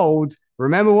 years old,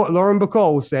 remember what Lauren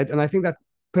Bacall said. And I think that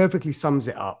perfectly sums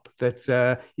it up.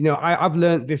 That, I've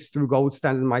learned this through Gold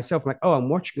Standard myself. I'm like, I'm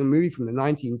watching a movie from the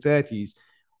 1930s.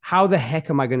 How the heck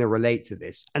am I going to relate to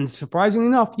this? And surprisingly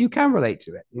enough, you can relate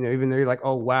to it, even though you're like,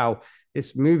 oh, wow,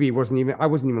 this movie I wasn't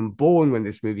even born when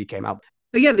this movie came out.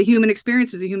 But yeah, the human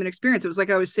experience is a human experience. It was like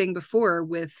I was saying before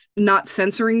with not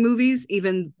censoring movies,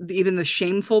 even the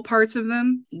shameful parts of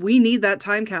them. We need that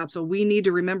time capsule. We need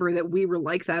to remember that we were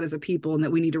like that as a people and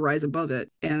that we need to rise above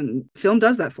it. And film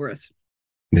does that for us.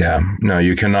 Yeah, no,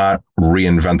 you cannot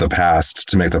reinvent the past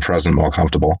to make the present more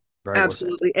comfortable.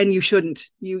 Absolutely. And you shouldn't.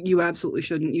 You absolutely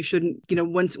shouldn't. You shouldn't,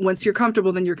 once you're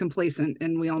comfortable, then you're complacent.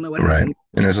 And we all know what happened.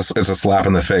 And it's a slap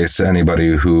in the face to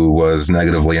anybody who was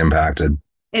negatively impacted.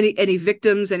 Any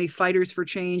victims, any fighters for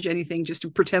change, anything just to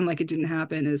pretend like it didn't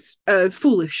happen is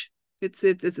foolish. That's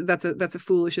a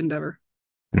foolish endeavor.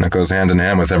 And that goes hand in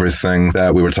hand with everything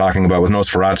that we were talking about with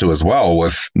Nosferatu as well,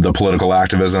 with the political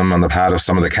activism on the part of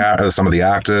some of the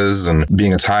actors, and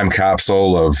being a time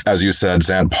capsule of, as you said,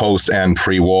 post and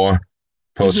pre-war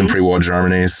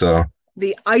Germany. So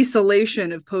the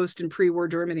isolation of post and pre-war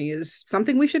Germany is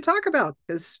something we should talk about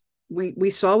because we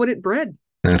saw what it bred.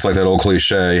 And it's like that old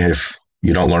cliche: if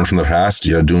you don't learn from the past,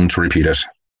 you're doomed to repeat it.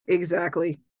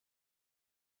 Exactly.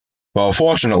 Well,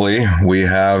 fortunately, we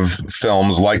have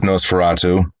films like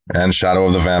Nosferatu and Shadow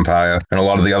of the Vampire and a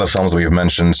lot of the other films we've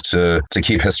mentioned to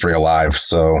keep history alive.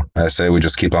 So I say we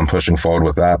just keep on pushing forward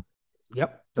with that.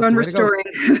 Yep. Fun That's the way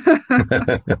to go.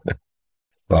 restoring.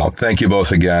 Well, thank you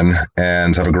both again,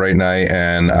 and have a great night.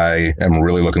 And I am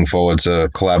really looking forward to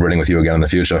collaborating with you again in the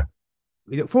future.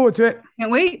 We look forward to it.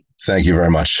 Can't wait. Thank you very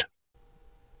much.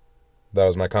 That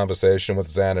was my conversation with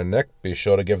Zan and Nick. Be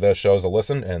sure to give their shows a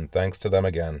listen, and thanks to them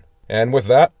again. And with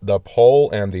that, the poll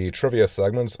and the trivia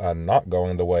segments are not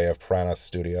going the way of Prana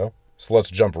Studio. So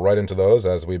let's jump right into those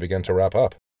as we begin to wrap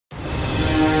up.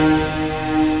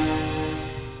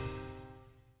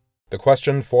 The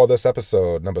question for this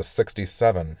episode, number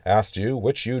 67, asked you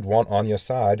which you'd want on your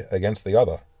side against the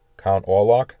other, Count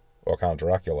Orlok or Count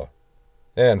Dracula.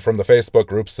 And from the Facebook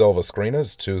group Silver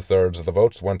Screeners, 2/3 of the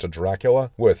votes went to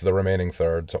Dracula, with the remaining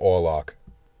third to Orlok.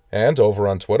 And over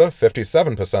on Twitter,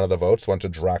 57% of the votes went to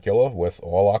Dracula, with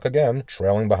Orlok again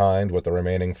trailing behind with the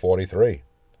remaining 43.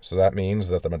 So that means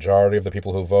that the majority of the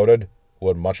people who voted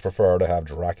would much prefer to have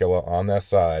Dracula on their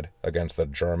side against the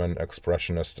German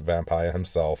expressionist vampire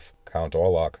himself, Count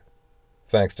Orlok.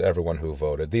 Thanks to everyone who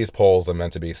voted. These polls are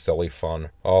meant to be silly fun,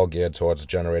 all geared towards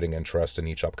generating interest in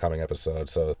each upcoming episode,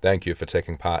 so thank you for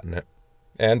taking part in it.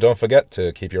 And don't forget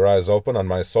to keep your eyes open on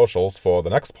my socials for the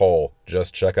next poll.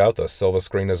 Just check out the Silver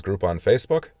Screeners group on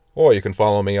Facebook, or you can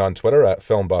follow me on Twitter at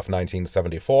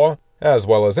FilmBuff1974, as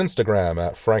well as Instagram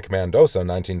at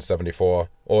FrankMendoza1974,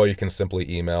 or you can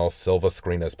simply email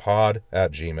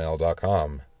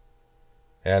silverscreenerspod@gmail.com.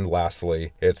 And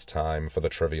lastly, it's time for the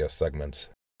trivia segment.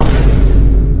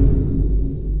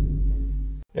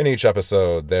 In each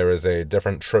episode, there is a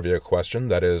different trivia question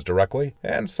that is directly,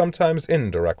 and sometimes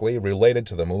indirectly, related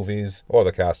to the movies or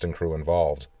the cast and crew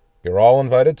involved. You're all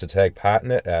invited to take part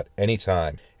in it at any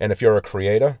time, and if you're a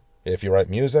creator, if you write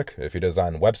music, if you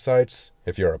design websites,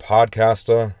 if you're a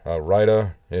podcaster, a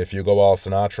writer, if you go all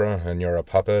Sinatra and you're a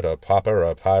puppet, a pauper,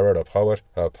 a pirate, a poet,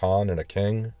 a pawn, and a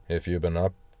king, if you've been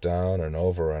up, down, and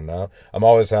over and out, I'm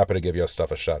always happy to give your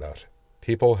stuff a shout-out.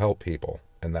 People help people,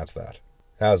 and that's that.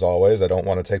 As always, I don't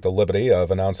want to take the liberty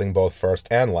of announcing both first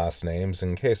and last names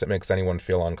in case it makes anyone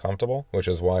feel uncomfortable, which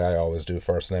is why I always do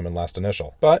first name and last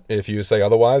initial. But if you say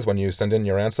otherwise when you send in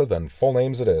your answer, then full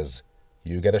names it is.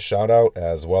 You get a shout-out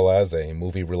as well as a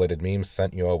movie-related meme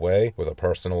sent your way with a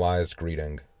personalized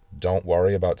greeting. Don't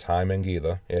worry about timing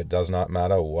either. It does not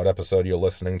matter what episode you're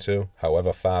listening to,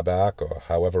 however far back or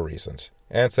however recent.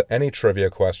 Answer any trivia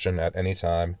question at any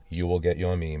time, you will get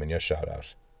your meme and your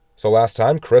shout-out. So last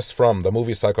time, Chris from the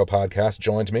Movie Psycho podcast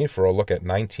joined me for a look at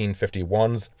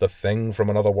 1951's The Thing from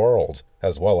Another World,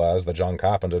 as well as the John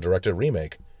Carpenter-directed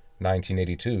remake,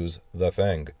 1982's The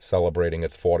Thing, celebrating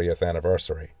its 40th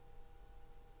anniversary.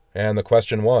 And the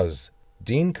question was,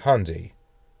 Dean Cundey,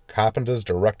 Carpenter's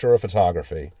director of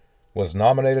photography, was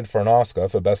nominated for an Oscar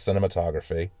for Best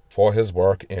Cinematography for his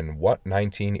work in what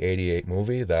 1988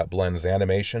 movie that blends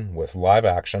animation with live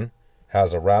action,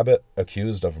 has a rabbit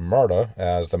accused of murder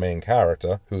as the main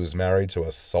character, who's married to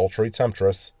a sultry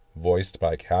temptress, voiced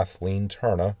by Kathleen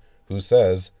Turner, who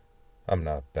says, "I'm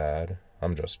not bad,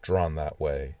 I'm just drawn that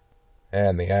way."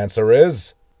 And the answer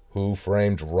is, Who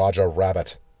Framed Roger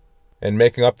Rabbit? And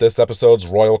making up this episode's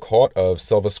royal court of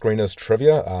Silver Screeners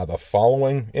trivia are the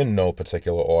following in no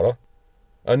particular order.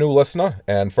 A new listener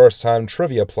and first-time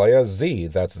trivia player, Z,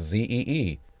 that's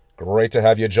Z-E-E. Great to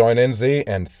have you join in, Z,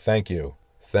 and thank you.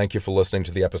 Thank you for listening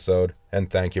to the episode, and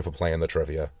thank you for playing the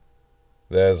trivia.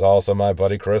 There's also my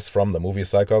buddy Chris from the Movie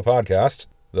Psycho podcast,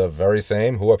 the very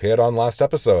same who appeared on last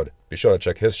episode. Be sure to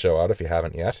check his show out if you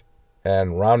haven't yet.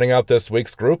 And rounding out this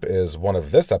week's group is one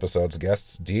of this episode's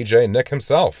guests, DJ Nick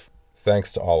himself.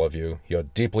 Thanks to all of you. You're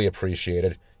deeply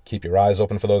appreciated. Keep your eyes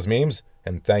open for those memes,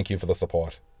 and thank you for the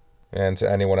support. And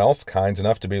to anyone else kind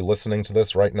enough to be listening to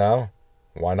this right now,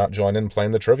 why not join in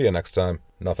playing the trivia next time?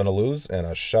 Nothing to lose, and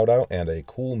a shout-out and a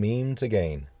cool meme to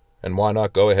gain. And why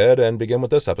not go ahead and begin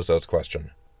with this episode's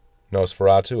question?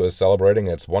 Nosferatu is celebrating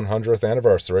its 100th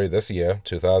anniversary this year,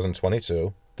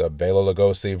 2022. The Bela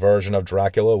Lugosi version of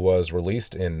Dracula was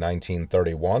released in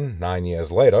 1931, 9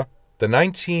 years later. The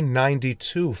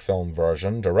 1992 film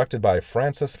version, directed by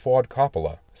Francis Ford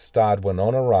Coppola, starred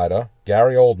Winona Ryder,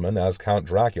 Gary Oldman as Count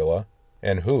Dracula,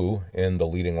 and Who in the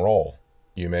leading role.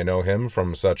 You may know him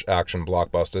from such action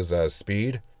blockbusters as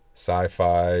Speed,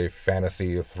 sci-fi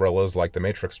fantasy thrillers like the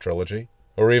Matrix trilogy,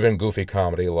 or even goofy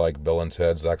comedy like Bill and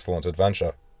Ted's Excellent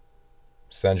Adventure.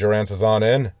 Send your answers on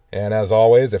in, and as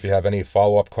always, if you have any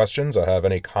follow-up questions or have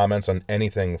any comments on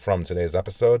anything from today's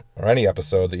episode, or any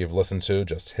episode that you've listened to,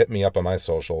 just hit me up on my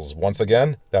socials. Once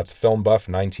again, that's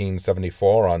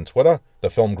FilmBuff1974 on Twitter, the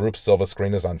film group Silver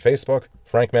Screeners on Facebook,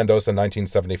 Frank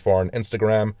Mendoza1974 on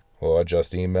Instagram, or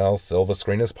just email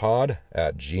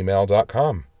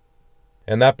silverscreenerspod@gmail.com.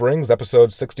 And that brings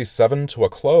episode 67 to a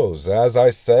close. As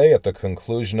I say at the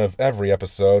conclusion of every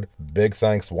episode, big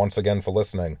thanks once again for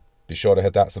listening. Be sure to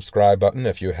hit that subscribe button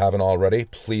if you haven't already.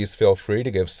 Please feel free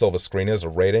to give Silver Screeners a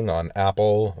rating on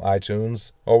Apple,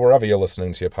 iTunes, or wherever you're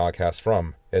listening to your podcast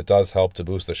from. It does help to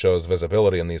boost the show's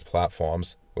visibility in these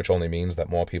platforms, which only means that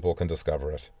more people can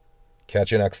discover it.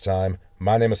 Catch you next time.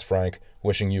 My name is Frank,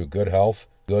 wishing you good health,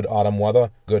 good autumn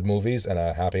weather, good movies, and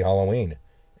a happy Halloween.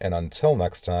 And until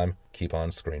next time, keep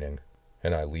on screening.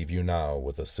 And I leave you now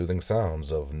with the soothing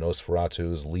sounds of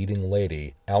Nosferatu's leading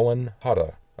lady, Ellen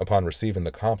Hutter, upon receiving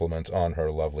the compliment on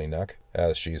her lovely neck,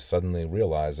 as she suddenly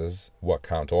realizes what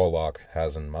Count Orlok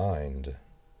has in mind.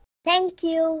 Thank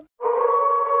you.